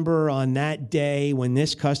remember on that day when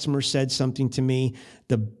this customer said something to me,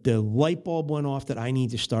 the light bulb went off that I need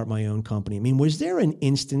to start my own company? I mean, was there an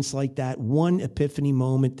instance like that, one epiphany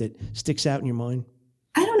moment that sticks out in your mind?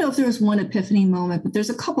 I don't know if there was one epiphany moment, but there's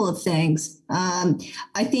a couple of things.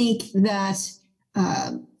 I think that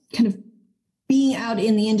kind of being out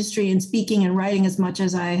in the industry and speaking and writing as much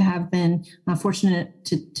as I have been fortunate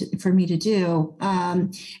for me to do,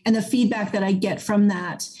 and the feedback that I get from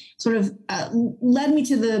that sort of led me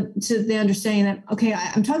to the understanding that, okay,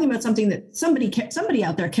 I'm talking about something that somebody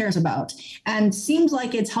out there cares about and seems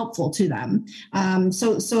like it's helpful to them.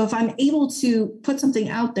 So if I'm able to put something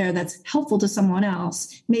out there that's helpful to someone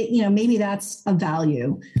else, maybe that's a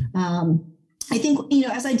value. I think,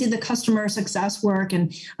 as I did the customer success work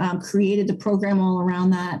and created the program all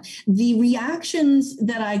around that, the reactions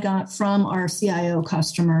that I got from our CIO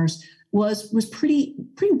customers was pretty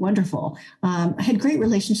wonderful. I had great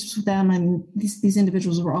relationships with them, and these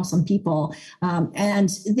individuals were awesome people. And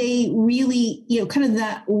they really, kind of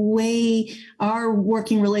that way our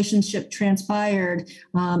working relationship transpired,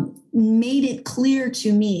 made it clear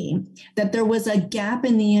to me that there was a gap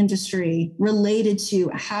in the industry related to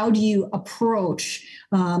how do you approach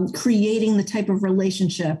creating the type of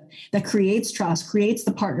relationship that creates trust, creates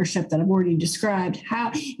the partnership that I've already described.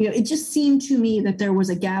 How, it just seemed to me that there was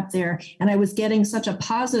a gap there, and I was getting such a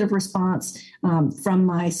positive response from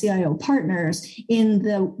my CIO partners in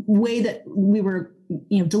the way that we were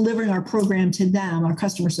delivering our program to them, our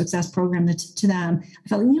customer success program to them. I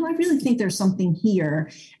felt, I really think there's something here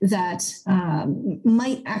that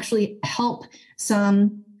might actually help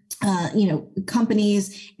some,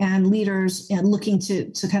 companies and leaders looking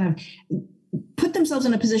to kind of put themselves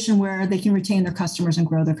in a position where they can retain their customers and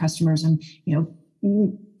grow their customers, and,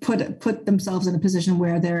 put themselves in a position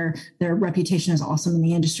where their reputation is awesome in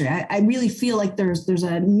the industry. I really feel like there's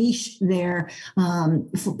a niche there,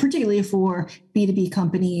 particularly for B2B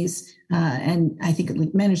companies. And I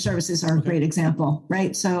think managed services are a great example,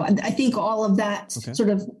 right? So I think all of that sort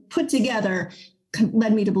of put together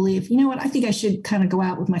led me to believe, I think I should kind of go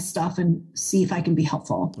out with my stuff and see if I can be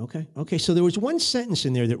helpful. Okay. So there was one sentence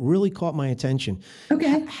in there that really caught my attention.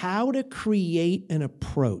 Okay. How to create an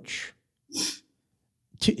approach.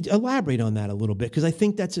 To elaborate on that a little bit, because I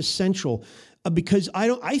think that's essential. Because I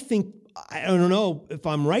don't know if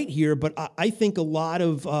I'm right here, but I think a lot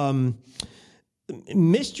of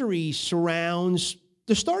mystery surrounds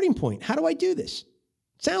the starting point. How do I do this?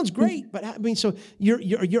 Sounds great, but so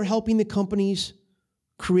you're helping the companies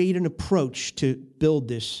create an approach to build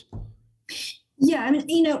this. Yeah,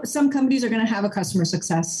 some companies are going to have a customer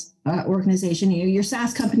success organization. Your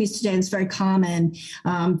SaaS companies today, it's very common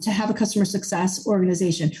to have a customer success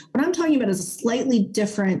organization. What I'm talking about is a slightly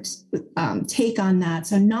different take on that.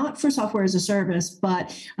 So not for software as a service,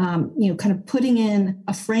 but kind of putting in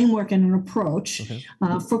a framework and an approach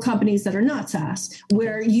for companies that are not SaaS,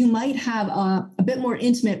 where you might have a bit more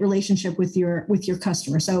intimate relationship with your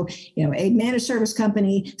customer. So a managed service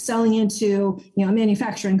company selling into a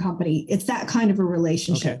manufacturing company, it's that kind of a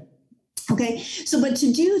relationship. Okay. So, but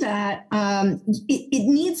to do that, it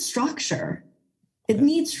needs structure. It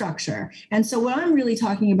needs structure. And so what I'm really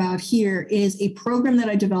talking about here is a program that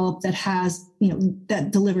I developed that has,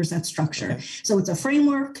 that delivers that structure. Okay. So it's a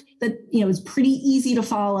framework that, is pretty easy to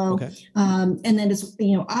follow. Okay. And then it's,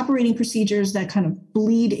 operating procedures that kind of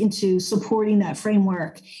bleed into supporting that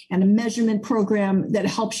framework, and a measurement program that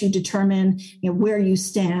helps you determine, where you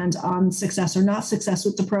stand on success or not success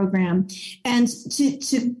with the program. And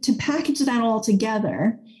to package that all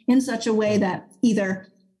together in such a way that either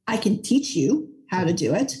I can teach you how to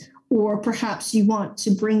do it, or perhaps you want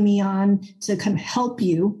to bring me on to kind of help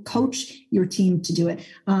you coach your team to do it.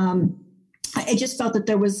 I just felt that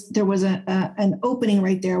there was an opening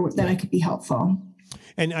right there that I could be helpful.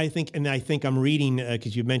 And I think I'm reading,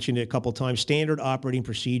 because you mentioned it a couple of times, standard operating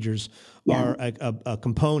procedures are a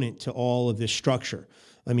component to all of this structure.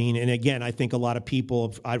 I mean, and again, I think a lot of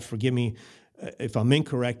people, forgive me if I'm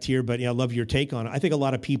incorrect here, but I love your take on it. I think a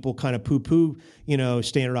lot of people kind of poo-poo,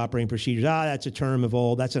 standard operating procedures. That's a term of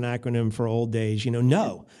old. That's an acronym for old days.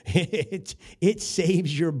 No, it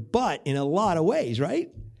saves your butt in a lot of ways,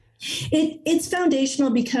 right? It's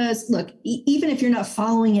foundational because, look, even if you're not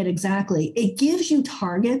following it exactly, it gives you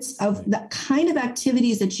targets of the kind of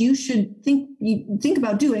activities that you should think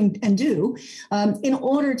about doing and do in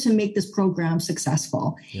order to make this program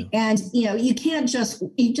successful. Yeah. And you just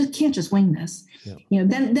can't just wing this. Yeah.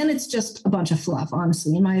 Then it's just a bunch of fluff.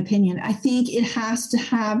 Honestly, in my opinion, I think it has to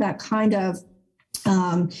have that kind of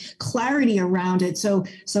clarity around it. So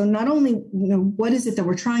not only, what is it that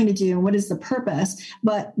we're trying to do and what is the purpose,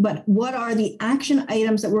 but what are the action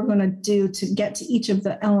items that we're going to do to get to each of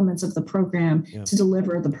the elements of the program to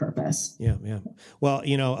deliver the purpose. Yeah. Well,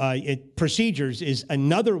 procedures is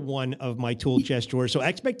another one of my tool chest drawers. So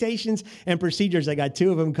expectations and procedures, I got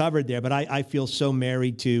two of them covered there, but I feel so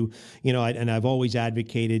married to, and I've always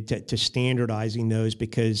advocated to standardizing those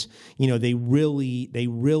because, they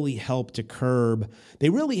really help to curb. They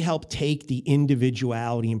really help take the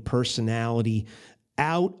individuality and personality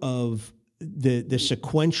out of the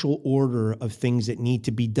sequential order of things that need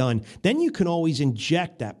to be done. Then you can always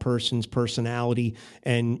inject that person's personality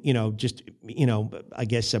and, I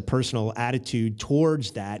guess a personal attitude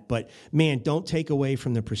towards that. But man, don't take away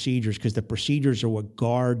from the procedures because the procedures are what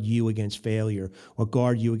guard you against failure, what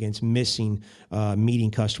guard you against meeting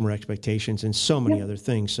customer expectations and so many other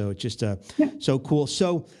things. So it's just so cool.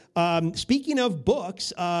 So speaking of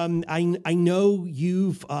books, I know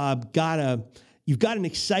you've got an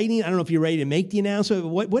exciting, I don't know if you're ready to make the announcement,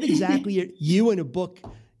 but what exactly you and a book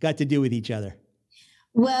got to do with each other?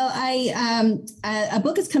 Well, a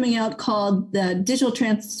book is coming out called The Digital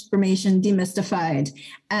Transformation Demystified.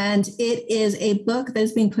 And it is a book that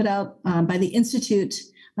is being put out by the Institute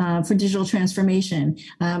for Digital Transformation,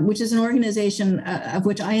 which is an organization of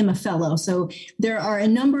which I am a fellow. So there are a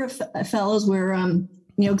number of fellows where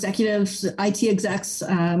executives, IT execs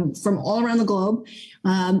from all around the globe.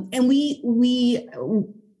 And we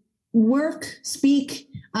work, speak,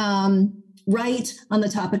 write on the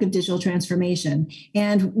topic of digital transformation.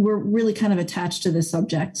 And we're really kind of attached to this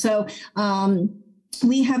subject. So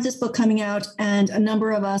we have this book coming out, and a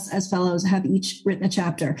number of us as fellows have each written a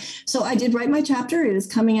chapter. So I did write my chapter. It is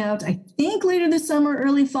coming out, I think, later this summer,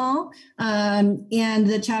 early fall. And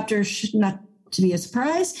the chapter should not to be a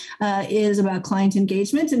surprise, is about client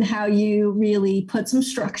engagement and how you really put some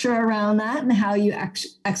structure around that and how you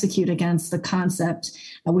execute against the concept,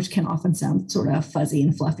 which can often sound sort of fuzzy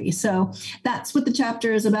and fluffy. So that's what the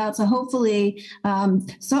chapter is about. So hopefully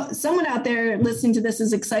someone out there listening to this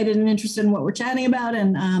is excited and interested in what we're chatting about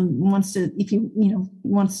and wants to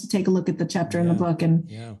take a look at the chapter in the book, and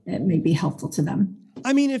it may be helpful to them.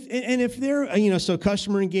 I mean, if they're, so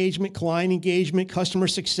customer engagement, client engagement, customer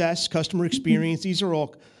success, customer experience, these are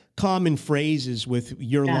all common phrases with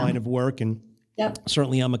your line of work. And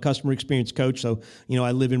certainly I'm a customer experience coach. So,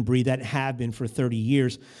 I live and breathe that, have been for 30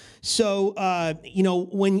 years. So,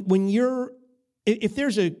 if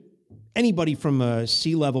there's anybody from a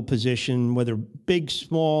C-level position, whether big,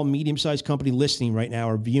 small, medium-sized company listening right now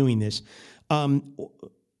or viewing this,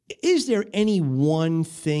 is there any one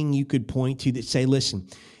thing you could point to that say, listen,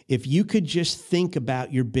 if you could just think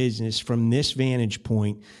about your business from this vantage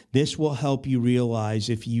point, this will help you realize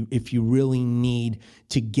if you really need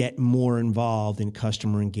to get more involved in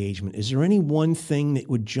customer engagement? Is there any one thing that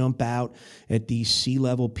would jump out at these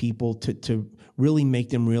C-level people to really make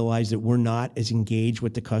them realize that we're not as engaged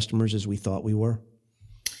with the customers as we thought we were?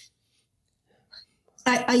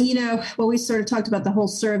 We sort of talked about the whole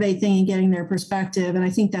survey thing and getting their perspective, and I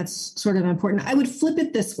think that's sort of important. I would flip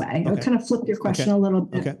it this way. Okay. I would kind of flip your question a little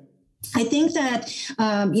bit. Okay. I think that,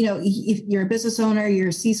 if you're a business owner, you're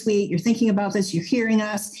a C-suite, you're thinking about this, you're hearing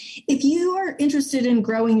us. If you are interested in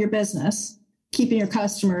growing your business, keeping your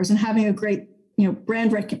customers, and having a great,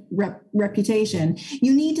 brand reputation,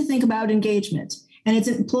 you need to think about engagement. And it's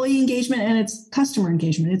employee engagement and it's customer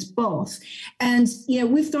engagement. It's both. And,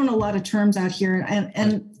 we've thrown a lot of terms out here,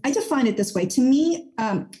 and I define it this way. To me,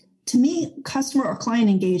 customer or client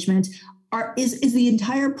engagement is the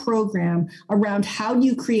entire program around how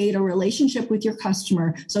you create a relationship with your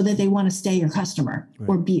customer so that they want to stay your customer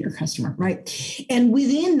or be your customer, right? And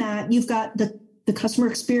within that, you've got the customer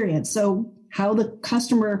experience. So how the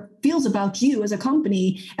customer feels about you as a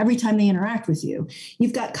company every time they interact with you.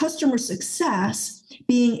 You've got customer success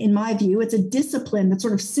being, in my view, it's a discipline that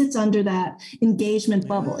sort of sits under that engagement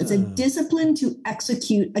bubble. It's a discipline to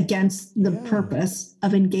execute against the purpose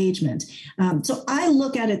of engagement. So I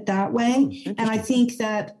look at it that way. And I think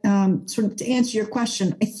that sort of to answer your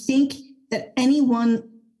question, I think that any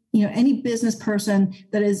business person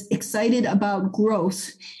that is excited about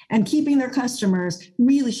growth and keeping their customers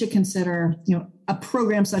really should consider, a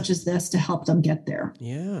program such as this to help them get there.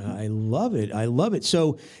 Yeah, I love it. I love it.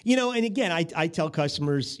 So, and again, I tell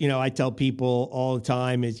customers, I tell people all the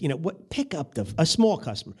time is, pick up a small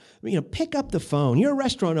customer, pick up the phone. You're a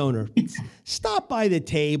restaurant owner. Stop by the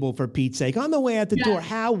table, for Pete's sake, on the way out the door.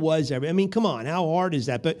 How was everything? I mean, come on, how hard is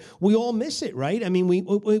that? But we all miss it, right? I mean, we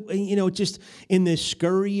just in the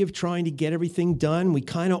scurry of trying to get everything done, we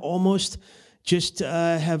kind of almost just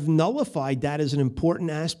have nullified that as an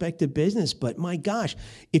important aspect of business. But my gosh,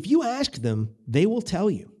 if you ask them, they will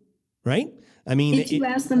tell you, right? I mean, if you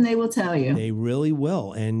ask them, they will tell you. They really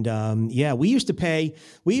will. And we used to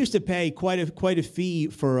pay quite a fee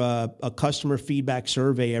for a customer feedback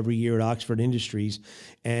survey every year at Oxford Industries,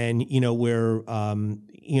 and where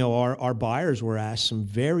our buyers were asked some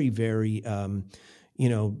very, very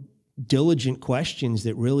diligent questions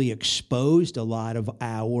that really exposed a lot of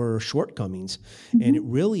our shortcomings, and it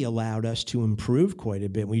really allowed us to improve quite a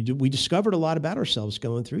bit. We discovered a lot about ourselves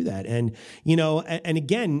going through that, and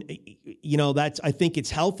again, I think it's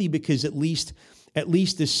healthy because at least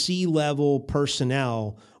the C-level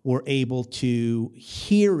personnel were able to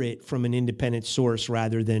hear it from an independent source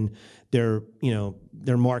rather than their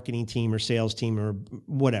marketing team or sales team or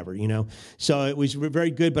whatever, So it was very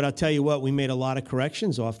good, but I'll tell you what, we made a lot of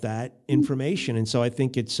corrections off that information. And so I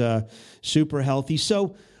think it's super healthy.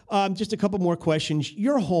 So just a couple more questions.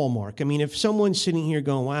 Your hallmark. I mean, if someone's sitting here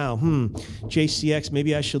going, wow, JCX,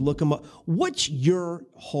 maybe I should look them up. What's your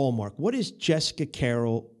hallmark? What is Jessica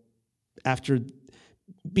Carroll, after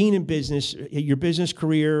being in business, your business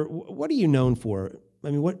career, what are you known for?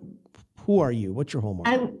 I mean, who are you? What's your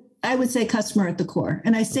hallmark? I would say customer at the core.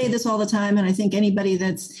 And I say this all the time, and I think anybody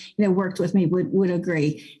that's worked with me would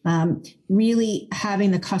agree. Really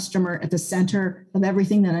having the customer at the center of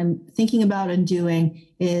everything that I'm thinking about and doing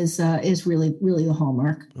is really, really the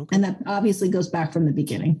hallmark. Okay. And that obviously goes back from the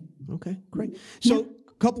beginning. Okay, great. So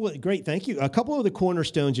thank you. A couple of the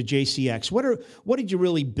cornerstones of JCX. What did you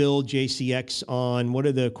really build JCX on? What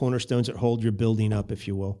are the cornerstones that hold your building up, if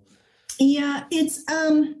you will? Yeah,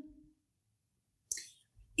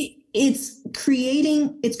 it's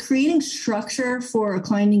creating structure for a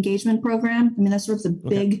client engagement program. I mean, that's sort of the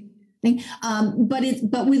big thing.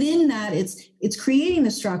 But within that, it's creating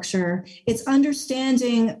the structure. It's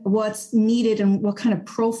understanding what's needed and what kind of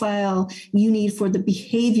profile you need for the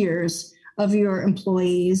behaviors of your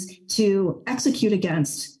employees to execute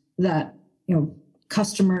against that,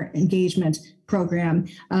 customer engagement program.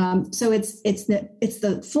 So it's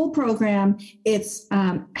the full program. It's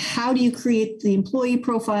how do you create the employee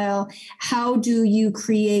profile? How do you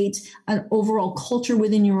create an overall culture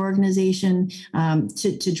within your organization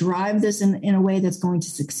to drive this in a way that's going to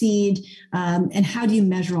succeed? And how do you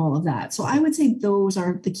measure all of that? So I would say those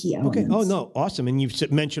are the key elements. Okay. Oh, no. Awesome. And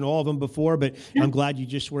you've mentioned all of them before, but I'm glad you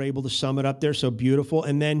just were able to sum it up there. So beautiful.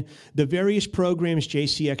 And then the various programs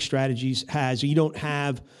JCX Strategies has, you don't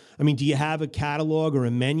have, do you have a catalog or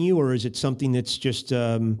a menu, or is it something that's just?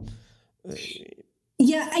 Yeah,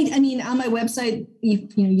 I mean, on my website,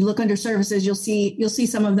 you look under services, you'll see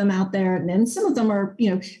some of them out there, and then some of them are,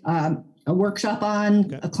 a workshop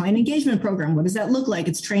on a client engagement program. What does that look like?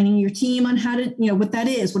 It's training your team on how to, what that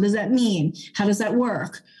is. What does that mean? How does that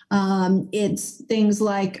work? It's things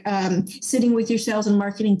like sitting with your sales and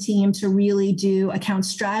marketing team to really do account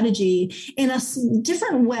strategy in a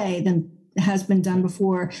different way than has been done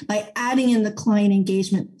before, by adding in the client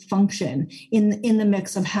engagement function in the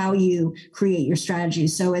mix of how you create your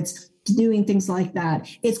strategies. So it's doing things like that.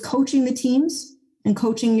 It's coaching the teams and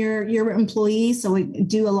coaching your employees. So we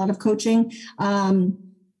do a lot of coaching. And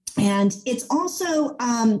it's also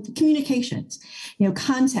communications,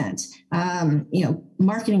 content,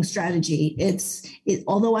 marketing strategy.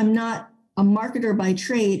 Although I'm not a marketer by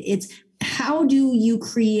trade, it's how do you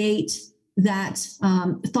create that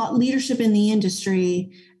thought leadership in the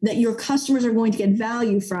industry that your customers are going to get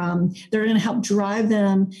value from. They're going to help drive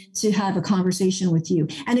them to have a conversation with you.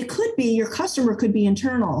 And it could be, your customer could be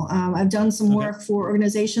internal. I've done some work for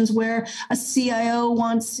organizations where a CIO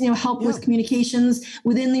wants, help with communications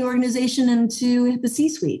within the organization and to the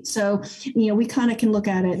C-suite. So, we kind of can look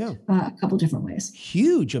at it a couple different ways.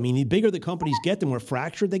 Huge. I mean, the bigger the companies get, the more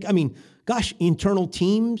fractured internal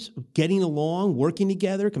teams getting along, working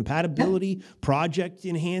together, compatibility, project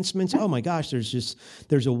enhancements. Oh my gosh,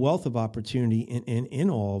 there's a wealth of opportunity in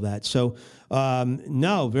all of that. So,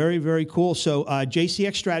 no, very, very cool. So,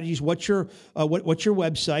 JCX Strategies, what's your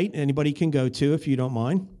website? Anybody can go to, if you don't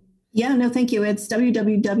mind. Yeah, no, thank you. It's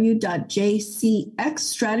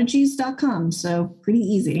www.jcxstrategies.com. So pretty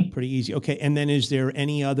easy. Pretty easy. Okay. And then is there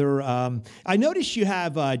any other, I noticed you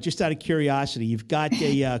have, just out of curiosity, you've got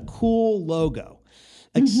a cool logo.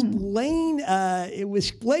 Explain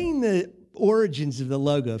the origins of the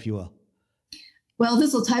logo, if you will. Well,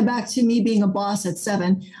 this will tie back to me being a boss at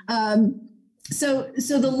Seven. So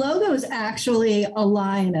the logo is actually a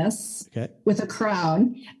lioness with a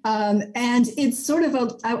crown, and it's sort of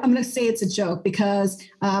I'm going to say it's a joke because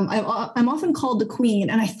I'm often called the queen,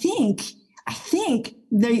 and I think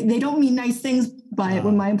they don't mean nice things by it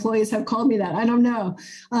when my employees have called me that. I don't know,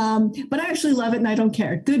 but I actually love it, and I don't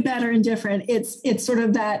care. Good, bad, or indifferent. It's sort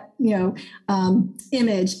of that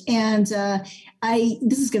image, and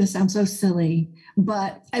this is going to sound so silly,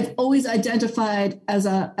 but I've always identified as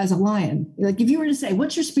a lion. Like if you were to say,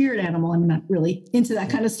 what's your spirit animal? I'm not really into that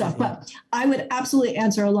kind of stuff, but I would absolutely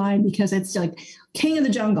answer a lion because it's like king of the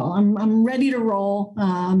jungle. I'm ready to roll.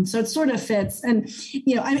 So it sort of fits. And,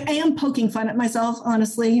 I am poking fun at myself,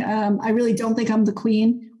 honestly. I really don't think I'm the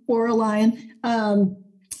queen or a lion.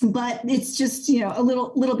 But it's just, a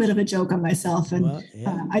little bit of a joke on myself. And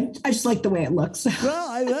I just like the way it looks. Well,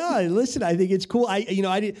 I know. Listen, I think it's cool. I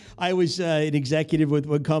was an executive with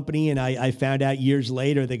one company, and I found out years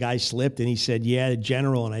later the guy slipped and he said, yeah, the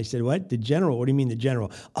general. And I said, what? The general? What do you mean the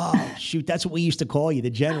general? Oh, shoot. That's what we used to call you, the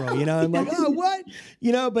general. I'm like, oh, what?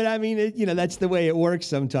 But I mean, that's the way it works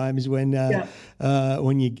sometimes when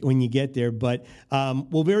you get there. But,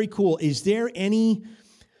 well, very cool. Is there any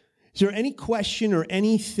question or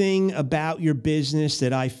anything about your business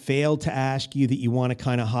that I failed to ask you that you want to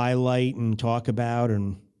kind of highlight and talk about?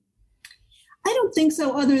 And I don't think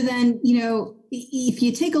so, other than, if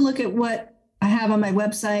you take a look at what I have on my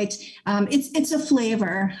website, it's a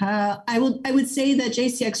flavor. I would say that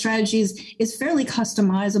JCX Strategies is fairly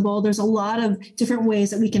customizable. There's a lot of different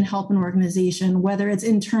ways that we can help an organization, whether it's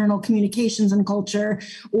internal communications and culture,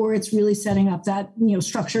 or it's really setting up that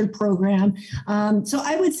structured program. So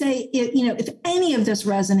I would say if any of this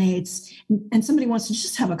resonates and somebody wants to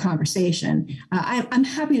just have a conversation, I'm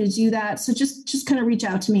happy to do that. So just kind of reach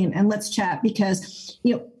out to me and let's chat, because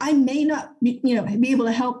I may not be able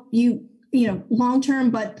to help you long term,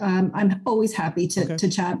 but I'm always happy to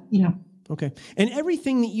chat, Okay. And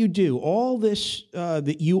everything that you do, all this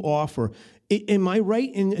that you offer, am I right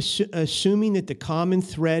in assuming that the common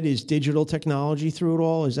thread is digital technology through it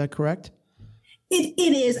all? Is that correct? It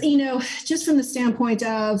is, just from the standpoint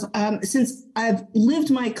of since I've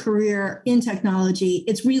lived my career in technology,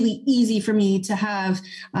 it's really easy for me to have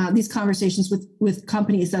these conversations with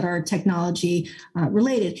companies that are technology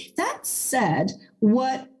related. That said,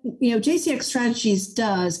 what JCX Strategies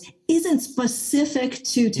does isn't specific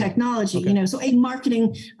to technology. So a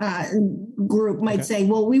marketing group might say,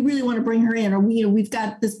 well, we really want to bring her in, or we've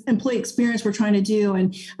got this employee experience we're trying to do,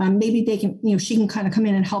 and maybe they can, she can kind of come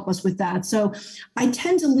in and help us with that. So I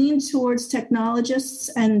tend to lean towards technologists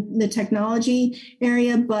and the technology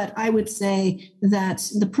area, but I would say that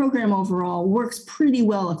the program overall works pretty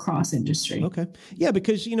well across industry. Okay. Yeah,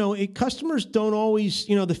 because, customers don't always,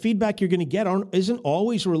 the feedback you're going to get isn't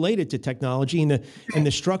always related to technology, and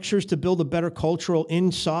the structures to build a better cultural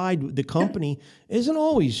inside the company isn't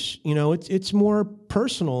always, it's more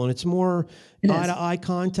personal, and it's more eye-to-eye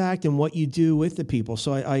contact and what you do with the people.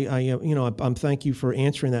 So I'm thank you for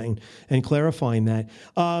answering that and clarifying that.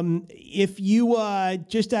 If you,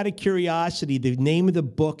 just out of curiosity, the name of the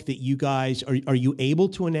book that you guys, are you able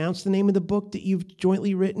to announce the name of the book that you've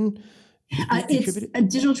jointly written? It's a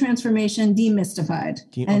Digital Transformation Demystified.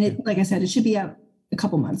 It, like I said, it should be out a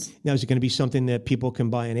couple months. Now, is it going to be something that people can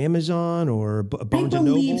buy on Amazon or Barnes and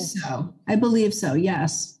Noble? I believe so.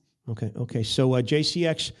 Yes. Okay. So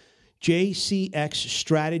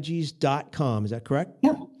jcxstrategies.com. Is that correct?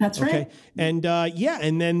 Yep, that's right. Okay. And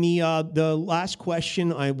and then the last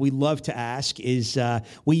question we love to ask is,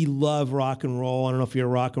 we love rock and roll. I don't know if you're a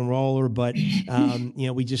rock and roller, but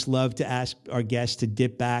we just love to ask our guests to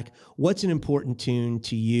dip back. What's an important tune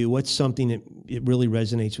to you? What's something that it really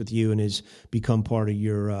resonates with you and has become part of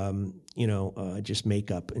your just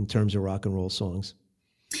makeup in terms of rock and roll songs?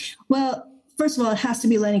 Well, first of all, it has to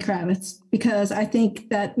be Lenny Kravitz, because I think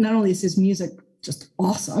that not only is his music just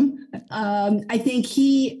awesome, I think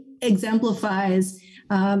he exemplifies,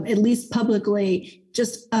 at least publicly,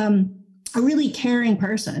 just a really caring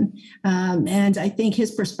person. And I think his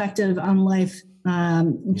perspective on life,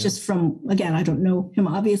 just from, again, I don't know him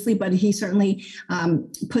obviously, but he certainly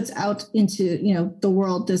puts out into, the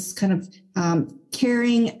world this kind of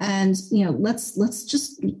caring, and let's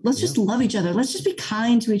just love each other. Let's just be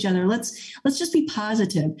kind to each other. Let's just be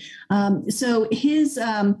positive. So his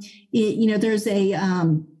there's a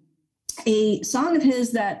song of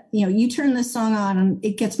his that you turn this song on and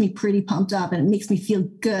it gets me pretty pumped up and it makes me feel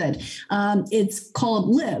good. It's called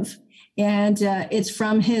Live, and it's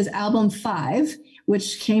from his album 5,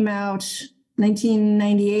 which came out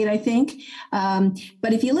 1998, I think.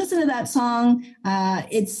 But if you listen to that song,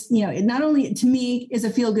 it's, it not only to me is a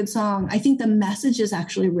feel good song, I think the message is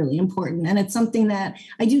actually really important. And it's something that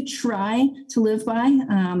I do try to live by.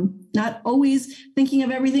 Not always thinking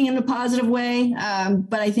of everything in a positive way,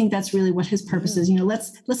 but I think that's really what his purpose is.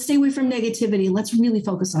 Let's stay away from negativity. Let's really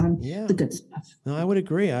focus on the good stuff. No, I would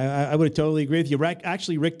agree. I would totally agree with you.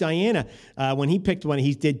 Actually, Rick Diana, when he picked one,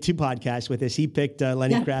 he did 2 podcasts with us. He picked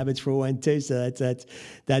Lenny Kravitz for one too. So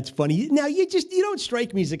that's funny. Now you don't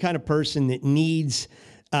strike me as the kind of person that needs.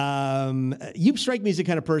 You strike me as the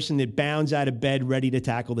kind of person that bounds out of bed ready to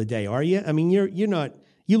tackle the day. Are you? I mean, you're not.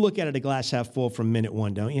 You look at it a glass half full from minute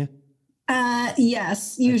one, don't you?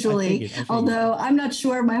 Yes, usually. I figured. Although I'm not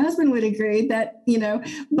sure my husband would agree that,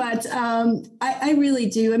 but I really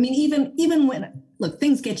do. I mean, even when, look,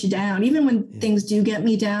 things get you down, even when things do get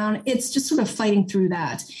me down, it's just sort of fighting through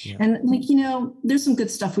that. Yeah. And there's some good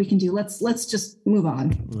stuff we can do. Let's just move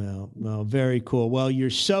on. Well, very cool. Well, you're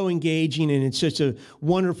so engaging, and it's just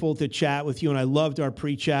wonderful to chat with you. And I loved our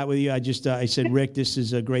pre-chat with you. I said, Rick, this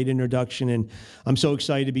is a great introduction, and I'm so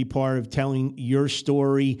excited to be part of telling your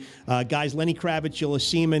story. Guys, Lenny Kravitz, you'll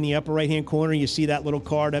see him in the upper right-hand corner. You see that little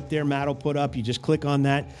card up there Matt will put up. You just click on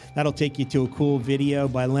that. That'll take you to a cool video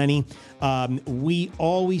by Lenny. We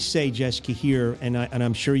always say, Jessica, here, and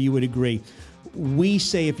I'm sure you would agree, we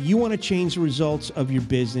say if you want to change the results of your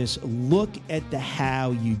business, look at the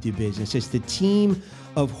how you do business. It's the team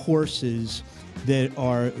of horses that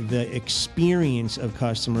are the experience of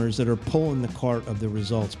customers that are pulling the cart of the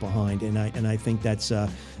results behind. And I think that's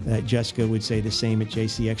Jessica would say the same at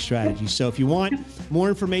JCX Strategies. So if you want more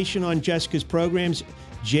information on Jessica's programs,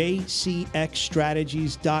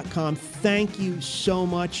 jcxstrategies.com. Thank you so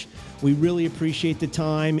much. We really appreciate the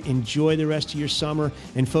time. Enjoy the rest of your summer.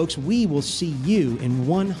 And folks, we will see you in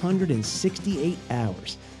 168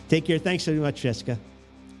 hours. Take care. Thanks so much, Jessica.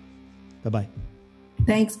 Bye-bye.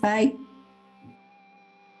 Thanks. Bye.